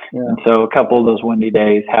Canada. Yeah. And so a couple of those windy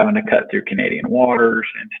days, having to cut through Canadian waters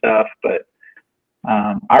and stuff. But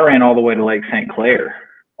I ran all the way to Lake St. Clair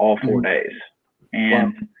all 4 days,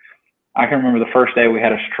 and I can remember the first day we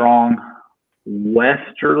had a strong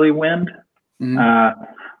westerly wind.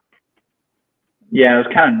 Yeah, it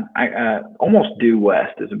was kind of almost due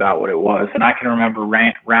west is about what it was. And I can remember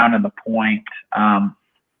rounding the point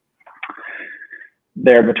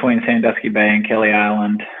there between Sandusky Bay and Kelly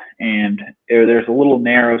Island. And there's a little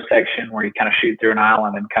narrow section where you kind of shoot through an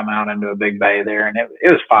island and come out into a big bay there. And it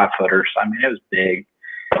was 5-footers. I mean, it was big.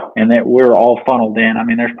 And we were all funneled in. I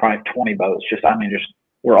mean, there's probably 20 boats.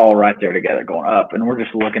 We're all right there together going up. And we're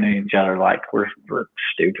just looking at each other like we're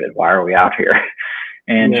stupid. Why are we out here?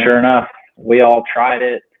 And sure enough, we all tried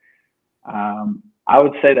it. I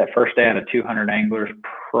would say that first day out of 200 anglers,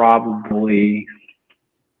 probably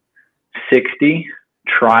 60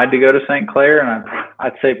 tried to go to St. Clair, and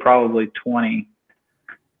I'd say probably 20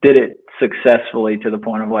 did it successfully to the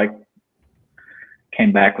point of like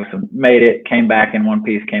came back in one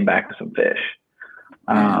piece, came back with some fish.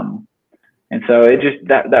 And so it just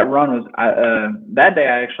that run was that day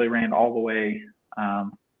I actually ran all the way.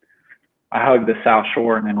 I hugged the South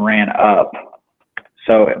Shore and then ran up.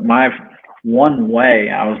 So my one way,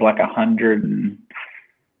 I was like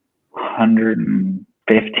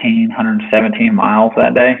 117 miles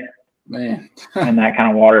that day. Man. And that kind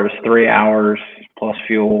of water, it was 3 hours plus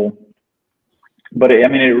fuel. But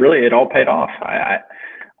it all paid off. I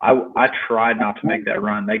tried not to make that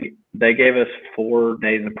run. They gave us 4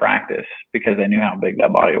 days of practice because they knew how big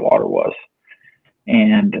that body of water was.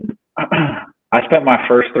 And I spent my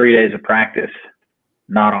first 3 days of practice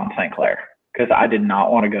not on St. Clair because I did not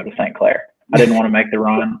want to go to St. Clair. I didn't want to make the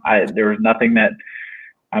run. There was nothing that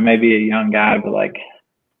I may be a young guy, but like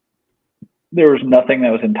there was nothing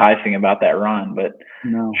that was enticing about that run. But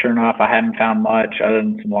sure enough, I hadn't found much other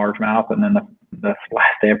than some largemouth. And then the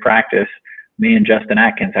last day of practice, me and Justin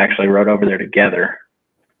Atkins actually rode over there together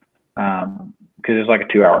because it was like a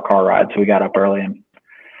 2-hour car ride. So we got up early and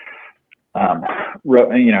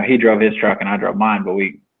he drove his truck and I drove mine, but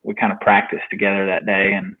we kind of practiced together that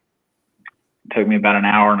day, and it took me about an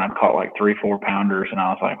hour and I caught like 3-4 pounders, and I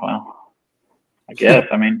was like, well, I guess,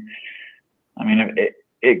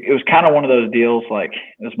 it was kind of one of those deals. Like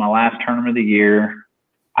it was my last tournament of the year.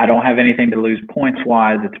 I don't have anything to lose points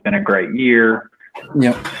wise. It's been a great year.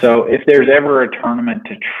 Yep. So if there's ever a tournament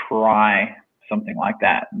to try something like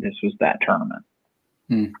that, this was that tournament.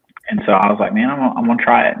 And so I was like, man, I'm gonna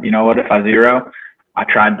try it. You know what? If I zero, I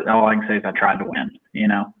tried. All I can say is I tried to win.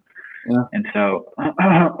 Yeah. And so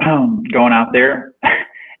going out there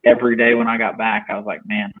every day when I got back, I was like,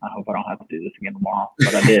 man, I hope I don't have to do this again tomorrow.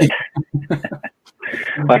 But I did.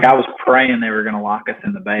 Like I was praying they were gonna lock us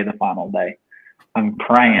in the bay the final day. I'm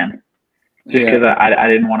praying just because I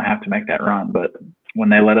didn't want to have to make that run. But when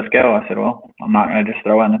they let us go, I said, well, I'm not gonna just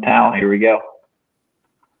throw in the towel. Here we go.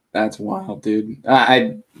 That's wild, dude.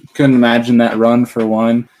 I couldn't imagine that run for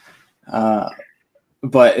one.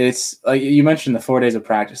 But it's like you mentioned the 4 days of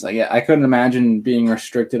practice. Like, I couldn't imagine being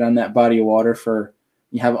restricted on that body of water for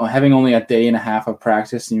having only a day and a half of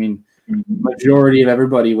practice. I mean, majority of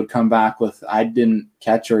everybody would come back with, I didn't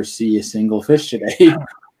catch or see a single fish today.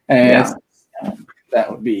 And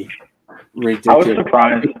that would be ridiculous.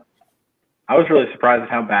 I was really surprised at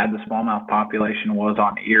how bad the smallmouth population was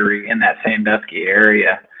on Erie in that Sandusky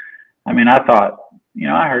area. I mean, I thought,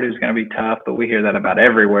 I heard it was going to be tough, but we hear that about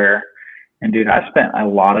everywhere. And dude, I spent a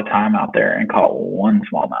lot of time out there and caught one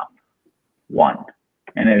smallmouth. One.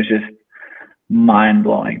 And it was just mind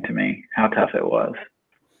blowing to me how tough it was.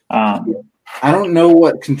 I don't know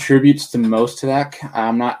what contributes the most to that.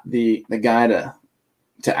 I'm not the guy to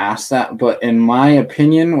ask that, but in my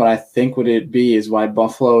opinion, what I think would it be is why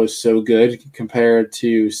Buffalo is so good compared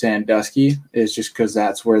to Sandusky is just because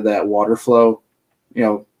that's where that water flow,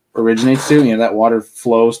 originates to. That water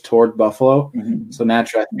flows toward Buffalo. So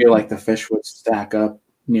naturally, I feel like the fish would stack up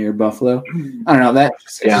near Buffalo. I don't know.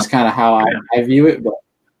 That's just kind of how I view it. But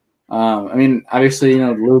obviously,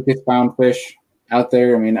 Lucas found fish out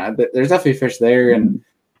there. There's definitely fish there, and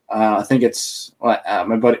I think it's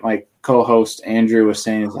my co-host Andrew was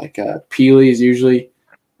saying is like Peely is usually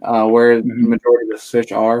where the majority of the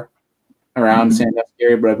fish are around Sandusky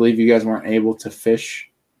area. But I believe you guys weren't able to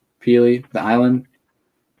fish Peely, the island.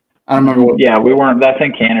 I don't remember what. Yeah, we weren't. That's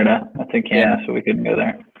in Canada. So we couldn't go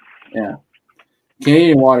there. Yeah.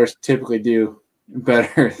 Canadian waters typically do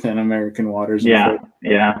better than American waters. Yeah.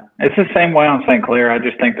 It's the same way on St. Clair. I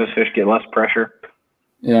just think those fish get less pressure.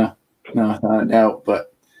 Yeah. No, without a doubt.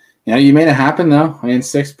 But, you made it happen, though. I mean,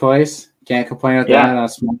 6th place. Can't complain with that on a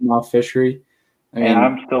smallmouth fishery.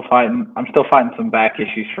 I'm still fighting some back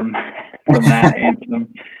issues from that,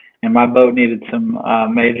 and my boat needed some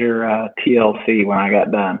major TLC when I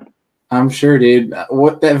got done. I'm sure, dude.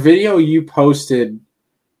 What that video you posted,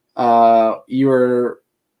 you were,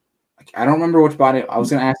 I don't remember which body. I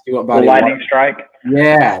was going to ask you what body. The lightning strike.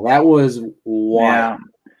 Yeah, that was wild. Yeah.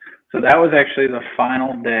 So that was actually the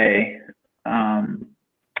final day.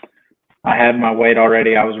 I had my weight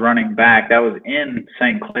already. I was running back. That was in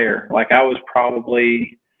St. Clair. Like, I was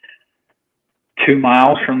probably 2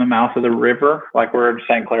 miles from the mouth of the river, like where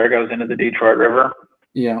St. Clair goes into the Detroit River.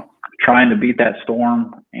 Yeah. Trying to beat that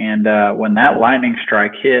storm. And when that lightning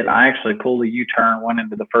strike hit, I actually pulled a U-turn, went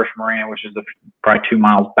into the first marina, which is probably 2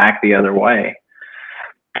 miles back the other way.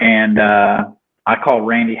 And I called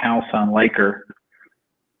Randy House on Laker,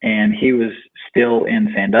 and he was still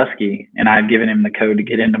in Sandusky, and I had given him the code to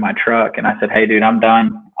get into my truck. And I said, "Hey, dude, I'm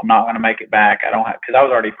done. I'm not going to make it back. Because I was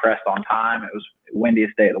already pressed on time. It was the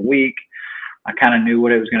windiest day of the week. I kind of knew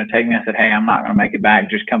what it was going to take me. I said, "Hey, I'm not going to make it back.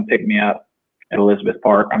 Just come pick me up at Elizabeth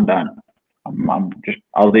Park. I'm done.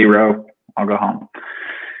 I'll zero. I'll go home."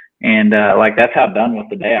 And that's how done with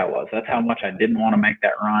the day I was. That's how much I didn't want to make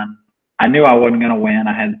that run. I knew I wasn't going to win.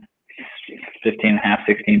 I had 15.5,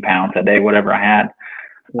 16 pounds that day, whatever I had.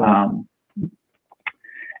 Yeah.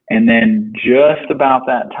 And then just about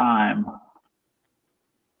that time,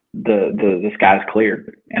 the skies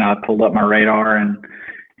cleared, and I pulled up my radar, and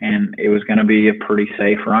it was going to be a pretty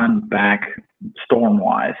safe run back storm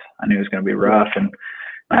wise. I knew it was going to be rough, and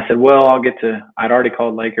I said, "Well, I'd already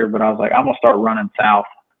called Laker, but I was like, I'm gonna start running south,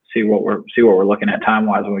 see what we're looking at time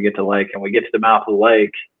wise when we get to lake." And we get to the mouth of the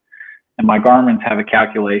lake, and my Garmin's have a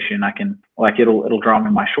calculation. I can it'll draw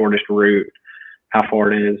me my shortest route, how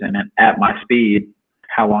far it is, and then at my speed,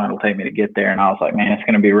 how long it'll take me to get there. And I was like, man, it's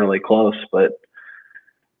going to be really close, but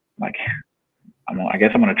I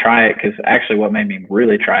guess I'm going to try it, because actually what made me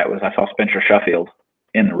really try it was I saw Spencer Sheffield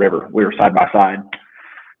in the river. We were side by side,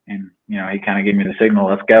 and he kind of gave me the signal,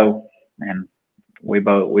 "Let's go." And we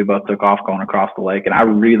both took off going across the lake, and I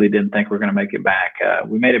really didn't think we were going to make it back.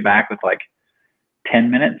 We made it back with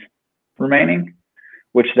 10 minutes remaining,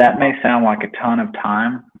 which that may sound like a ton of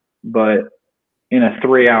time, but in a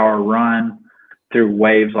 3-hour run through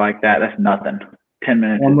waves like that, that's nothing. 10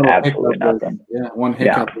 minutes is absolutely nothing. One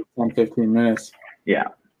hiccup is 10, 15 minutes. Yeah.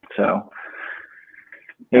 So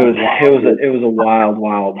it was a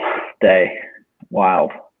wild day.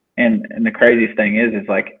 Wild. And the craziest thing is it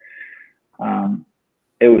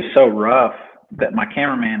was so rough that my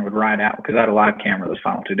cameraman would ride out, because I had a live camera those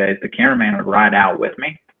final 2 days. The cameraman would ride out with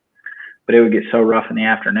me, but it would get so rough in the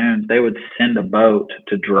afternoons. They would send a boat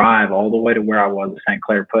to drive all the way to where I was at St.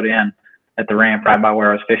 Clair, put in at the ramp right by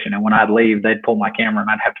where I was fishing. And when I'd leave, they'd pull my camera, and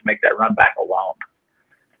I'd have to make that run back alone.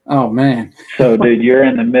 Oh, man. So, dude, you're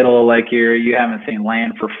in the middle of Lake Erie. You haven't seen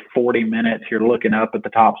land for 40 minutes. You're looking up at the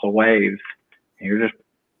tops of waves. You're just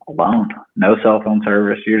alone. No cell phone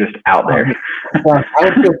service. You're just out there. I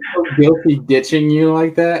would feel so guilty ditching you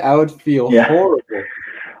like that. I would feel horrible.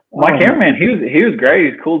 My cameraman, he was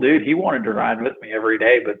great. He's a cool dude. He wanted to ride with me every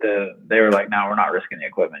day, but they were like, "No, we're not risking the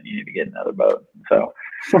equipment. You need to get another boat." So,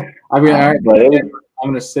 all right, but I'm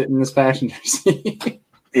going to sit in this passenger seat.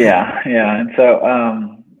 Yeah. And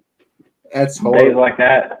so, that's horrible. Days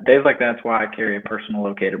like that's why I carry a personal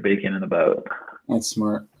locator beacon in the boat. That's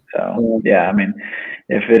smart. So, yeah, I mean,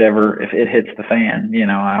 if it hits the fan,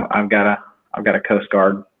 I've got a Coast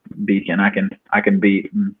Guard beacon I can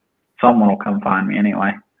beat, and someone will come find me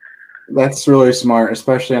anyway. That's really smart,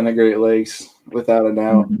 especially on the Great Lakes, without a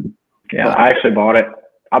doubt. Mm-hmm. Yeah, I actually bought it.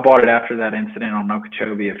 I bought it after that incident on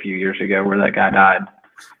Okeechobee a few years ago where that guy died.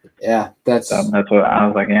 Yeah, that's what I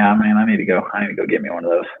was like. Yeah, man, I need to go get me one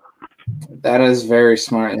of those. That is very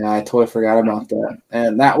smart. Yeah, I totally forgot about that.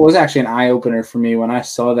 And that was actually an eye-opener for me when I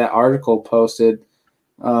saw that article posted.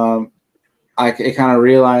 I kind of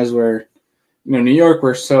realized where, New York,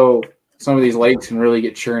 some of these lakes can really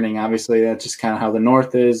get churning. Obviously, that's just kind of how the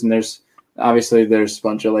north is, and there's a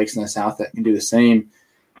bunch of lakes in the south that can do the same.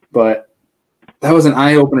 But that was an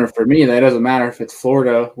eye-opener for me. That doesn't matter if it's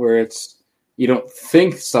Florida, where you don't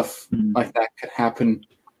think stuff like that could happen.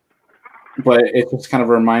 But it's just kind of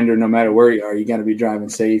a reminder, no matter where you are, you got to be driving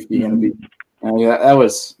safe. You got to be. That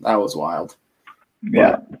was wild.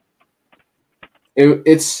 Yeah. But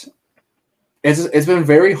it's been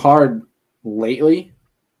very hard lately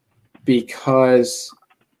because,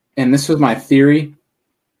 and this was my theory,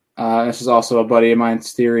 this is also a buddy of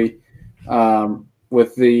mine's theory,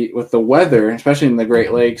 with the weather, especially in the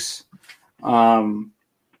Great Lakes. And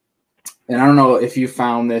I don't know if you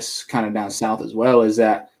found this kind of down south as well, is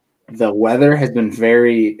that the weather has been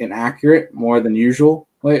very inaccurate, more than usual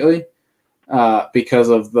lately, because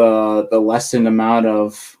of the lessened amount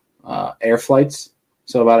of air flights.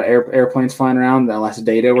 So about airplanes flying around, the less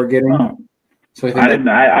data we're getting. Oh. So I think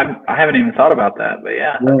I haven't even thought about that, but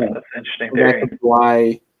yeah. That's interesting theory. That's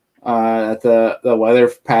why the weather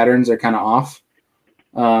patterns are kind of off.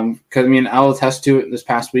 Because I mean, I'll attest to it. This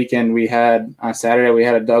past weekend, on Saturday we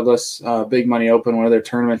had a Douglas Big Money Open, one of their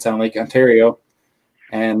tournaments on Lake Ontario,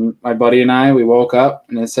 and my buddy and I, we woke up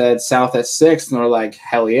and it said south at 6, and we're like,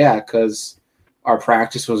 hell yeah, because our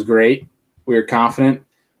practice was great. We were confident.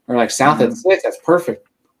 We're like, south at 6, that's perfect.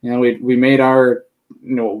 You know, we made our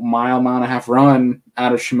mile and a half run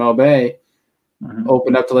out of Chameau Bay,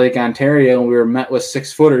 opened up to Lake Ontario, and we were met with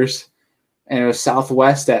 6-footers. And it was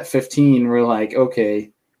southwest at 15. We're like,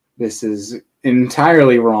 okay, this is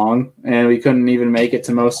entirely wrong. And we couldn't even make it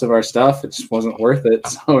to most of our stuff. It just wasn't worth it.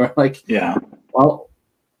 So we're like, yeah, well,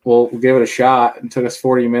 we'll give it a shot. It took us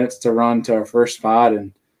 40 minutes to run to our first spot. And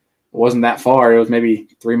it wasn't that far. It was maybe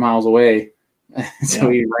 3 miles away. So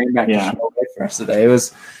we ran back to Chameau Bay for the rest of the day.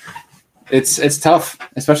 It's tough,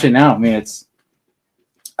 especially now. I mean,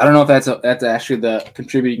 I don't know if that's actually the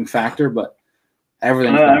contributing factor, but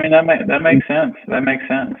everything. I mean, that makes sense. That makes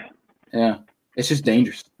sense. Yeah, it's just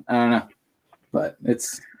dangerous. I don't know, but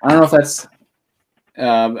I don't know if that's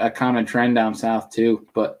a common trend down south too.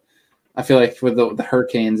 But I feel like with the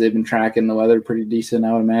hurricanes, they've been tracking the weather pretty decent,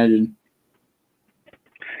 I would imagine.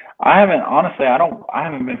 I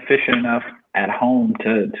haven't been fishing enough at home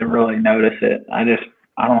to really notice it. I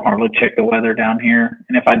don't hardly check the weather down here,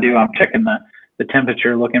 and if I do, I'm checking the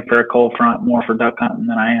temperature, looking for a cold front, more for duck hunting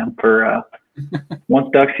than I am for. Once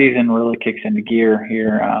duck season really kicks into gear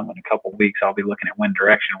here in a couple of weeks, I'll be looking at wind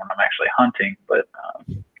direction when I'm actually hunting. But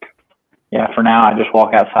yeah, for now, I just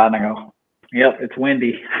walk outside and I go, "Yep, it's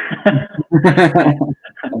windy."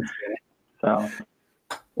 So,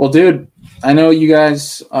 well, dude, I know you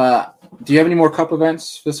guys. Do you have any more cup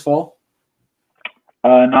events this fall?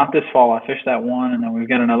 Not this fall. I fished that one, and then we've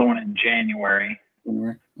got another one in January.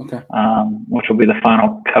 Okay. Which will be the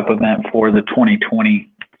final cup event for the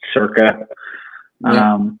 2020 circa.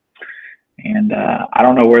 Yeah. And I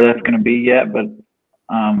don't know where that's going to be yet, but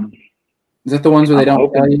is that the ones where they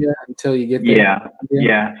don't tell you until you get there?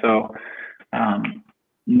 Yeah. So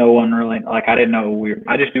no one really, like, I didn't know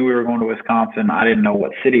I just knew we were going to Wisconsin. I didn't know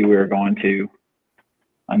what city we were going to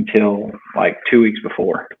until like 2 weeks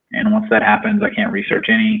before. And once that happens, I can't research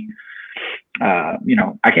any.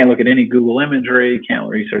 I can't look at any Google imagery, can't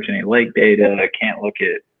research any lake data, I can't look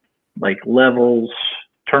at lake levels,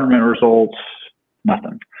 tournament results,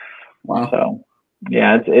 nothing. Wow. So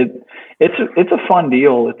yeah, it's a fun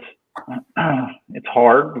deal. It's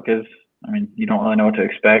hard because I mean you don't really know what to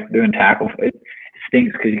expect doing tackle. It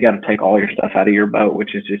stinks because you got to take all your stuff out of your boat,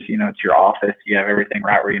 which is just it's your office. You have everything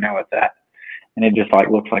right where you know it's at, and it just like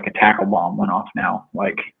looks like a tackle bomb went off now,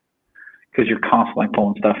 like because you're constantly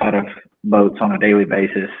pulling stuff out of boats on a daily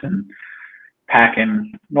basis and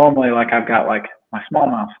packing. Normally, like I've got like my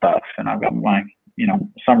smallmouth stuff and I've got my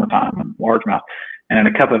summertime and largemouth. And in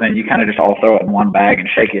a cup event, you kind of just all throw it in one bag and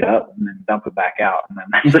shake it up and then dump it back out. And then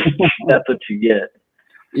that's what you get.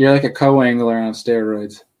 You're like a co-angler on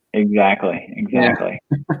steroids. Exactly. Yeah.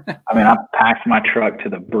 I mean, I packed my truck to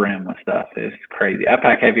the brim with stuff. It's crazy. I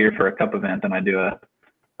pack heavier for a cup event than I do a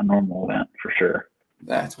normal event for sure.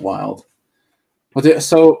 That's wild.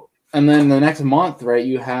 So, and then the next month, right,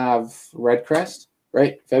 you have Red Crest,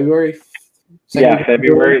 right? February? Yeah,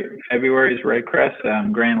 February is Red Crest,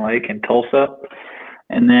 Grand Lake in Tulsa.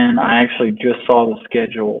 And then I actually just saw the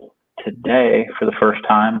schedule today for the first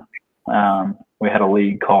time. We had a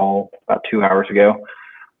league call about 2 hours ago,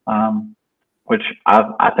 which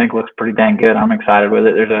I think looks pretty dang good. I'm excited with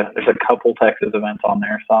it. There's a couple Texas events on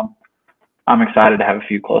there, so I'm excited to have a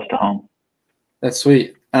few close to home. That's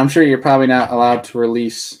sweet. I'm sure you're probably not allowed to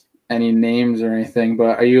release any names or anything,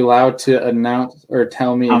 but are you allowed to announce or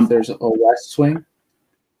tell me if there's a West Swing?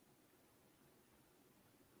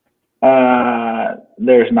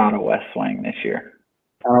 There's not a West Swing this year.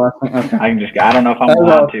 Okay. I don't know if I'm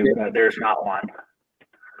allowed to, but there's not one.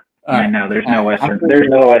 No, there's no Western. There's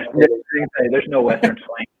no Western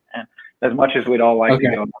Swing. And as much as we'd all like to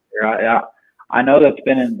go out there, I know that's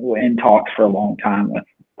been in talks for a long time.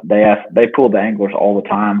 They pull the anglers all the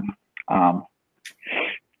time.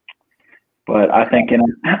 But I think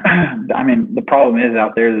the problem is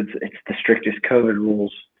out there that it's the strictest COVID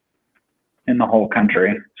rules in the whole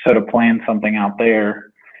country. So to plan something out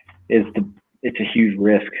there, it's a huge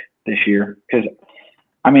risk this year. Because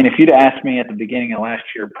I mean, if you'd asked me at the beginning of last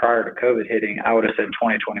year prior to COVID hitting, I would have said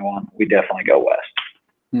 2021 we definitely go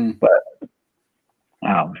west. But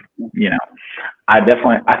you know, I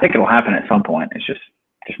think it'll happen at some point. It's just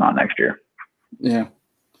not next year. Yeah.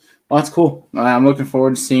 Well, that's cool. I'm looking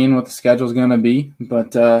forward to seeing what the schedule is going to be.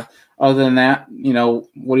 But other than that, you know,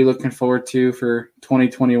 what are you looking forward to for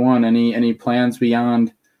 2021? Any plans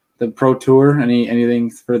beyond the Pro Tour? Anything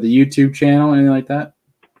for the YouTube channel? Anything like that?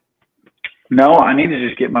 No, I need to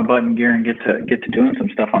just get my butt in gear and get to doing some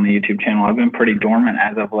stuff on the YouTube channel. I've been pretty dormant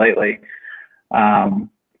as of lately.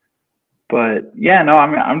 But yeah, no,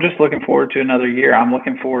 I'm just looking forward to another year. I'm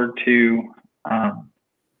looking forward to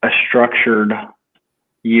a structured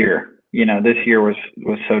year. You know, this year was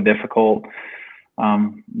so difficult.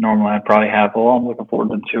 Normally I'd probably have, I'm looking forward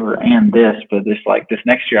to the tour and this, but this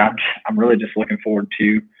next year, I'm really just looking forward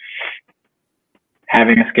to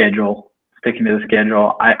having a schedule, sticking to the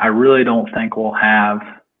schedule. I really don't think we'll have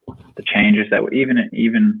the changes that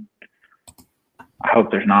even I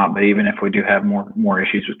hope there's not, but even if we do have more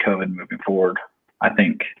issues with COVID moving forward, I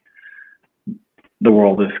think the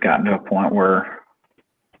world has gotten to a point where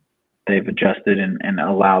they've adjusted and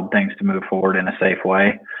allowed things to move forward in a safe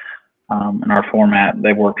way. In our format,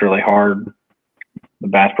 they've worked really hard. The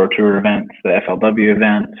Bass Pro Tour events, the FLW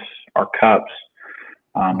events, our cups,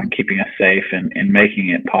 and keeping us safe and making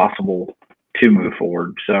it possible to move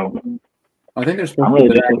forward. So I think there's supposed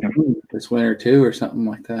to be this winter too, or something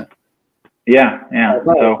like that. Yeah.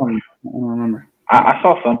 So I don't remember. I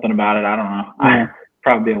saw something about it. I don't know. Yeah.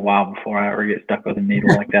 Probably be a while before I ever get stuck with a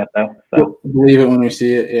needle like that, though. So believe it when we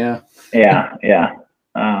see it. Yeah. Yeah.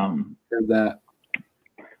 Heard that.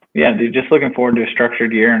 Yeah, dude. Just looking forward to a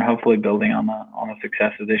structured year and hopefully building on the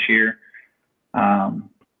success of this year. I've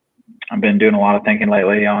been doing a lot of thinking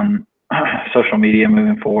lately on social media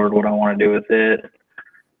moving forward. What I want to do with it.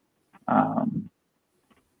 I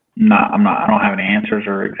don't have any answers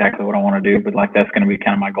or exactly what I want to do, but like that's going to be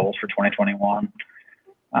kind of my goals for 2021.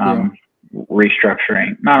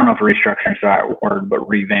 Restructuring. I don't know if restructuring is the right word, but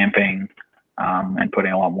revamping and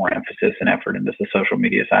putting a lot more emphasis and effort into the social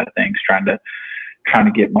media side of things. Trying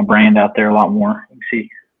to get my brand out there a lot more. See,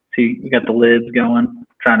 we got the lids going.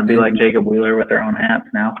 Trying to be like Jacob Wheeler with their own hats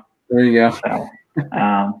now. There you go. So,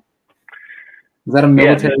 is that a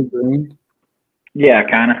military green? Yeah,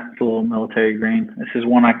 kind of. It's a little military green. This is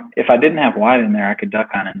one if I didn't have white in there, I could duck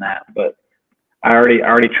hunt in that. But I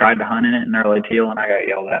already tried to hunt in it in early teal, and I got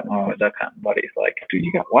yelled at. My duck hunting buddy's like, "Dude,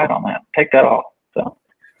 you got white on that. Take that off." So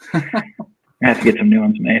I have to get some new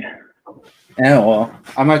ones made. Yeah, well,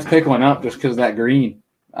 I might pick one up just because of that green.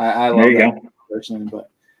 I love that personally, but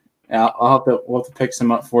yeah, we'll have to pick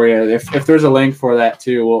some up for you. If there's a link for that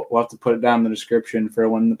too, we'll have to put it down in the description for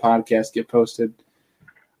when the podcast get posted.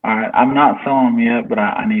 All right, I'm not selling them yet, but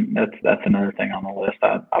I need that's another thing on the list.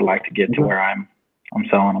 I'd like to get to where I'm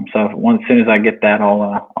selling them. So as soon as I get that,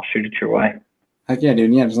 I'll shoot it your way. Heck yeah,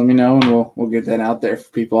 dude. Yeah, just let me know and we'll get that out there for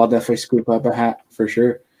people. I'll definitely scoop up a hat for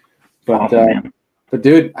sure. But awesome, but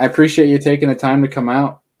dude, I appreciate you taking the time to come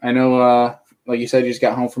out. I know, like you said, you just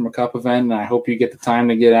got home from a cup event, and I hope you get the time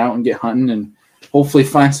to get out and get hunting and hopefully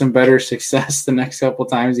find some better success the next couple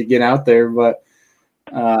times you get out there. But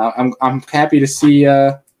I'm happy to see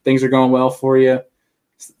things are going well for you.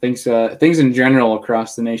 Things in general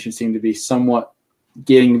across the nation seem to be somewhat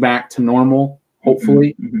getting back to normal,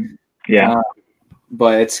 hopefully. Mm-hmm. Yeah.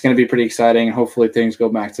 But it's going to be pretty exciting. Hopefully things go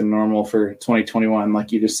back to normal for 2021.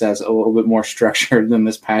 Like you just said, a little bit more structured than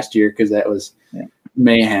this past year because that was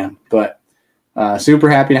mayhem. But super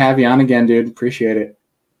happy to have you on again, dude. Appreciate it.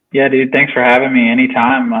 Yeah, dude. Thanks for having me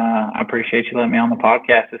anytime. I appreciate you letting me on the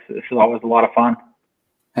podcast. This is always a lot of fun.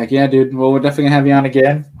 Heck yeah, dude. Well, we're definitely going to have you on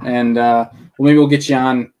again. And maybe we'll get you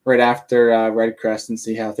on right after Red Crest and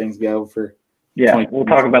see how things go for. Yeah, we'll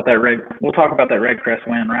talk about that Red Crest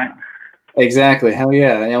win, right? Exactly. Hell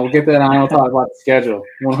yeah. Yeah, we'll get that on. We'll talk about the schedule.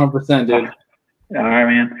 100%, dude. All right,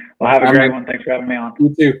 man. Well, have a great one. Thanks for having me on.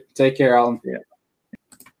 You too. Take care, Alan. Yeah.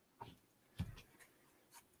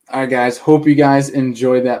 All right, guys. Hope you guys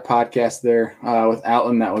enjoyed that podcast there with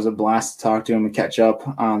Alton. That was a blast to talk to him and catch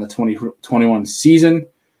up on the 2021 season.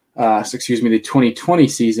 The 2020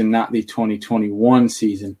 season, not the 2021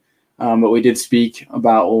 season. But we did speak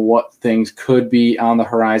about what things could be on the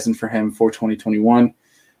horizon for him for 2021.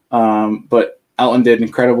 But Alton did an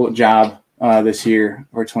incredible job this year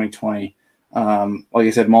for 2020. Like I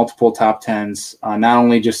said, multiple top 10s, not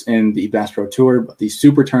only just in the Bass Pro Tour, but the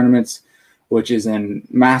super tournaments, which is in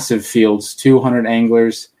massive fields, 200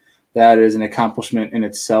 anglers. That is an accomplishment in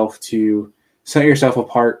itself to set yourself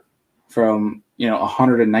apart from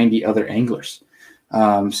 190 other anglers.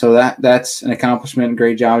 So that's an accomplishment.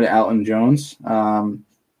 Great job to Alton Jones, Alton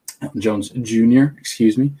Jones Jr.,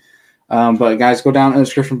 excuse me. But guys, go down in the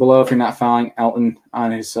description below if you're not following Alton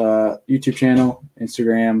on his YouTube channel,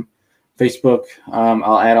 Instagram, Facebook.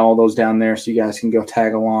 I'll add all those down there so you guys can go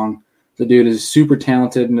tag along. The dude is super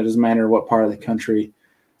talented, and it doesn't matter what part of the country.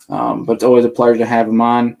 But it's always a pleasure to have him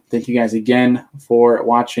on. Thank you guys again for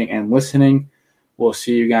watching and listening. We'll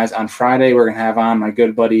see you guys on Friday. We're going to have on my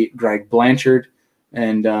good buddy Greg Blanchard,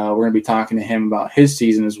 and we're going to be talking to him about his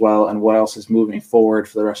season as well and what else is moving forward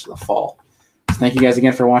for the rest of the fall. So thank you guys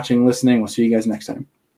again for watching and listening. We'll see you guys next time.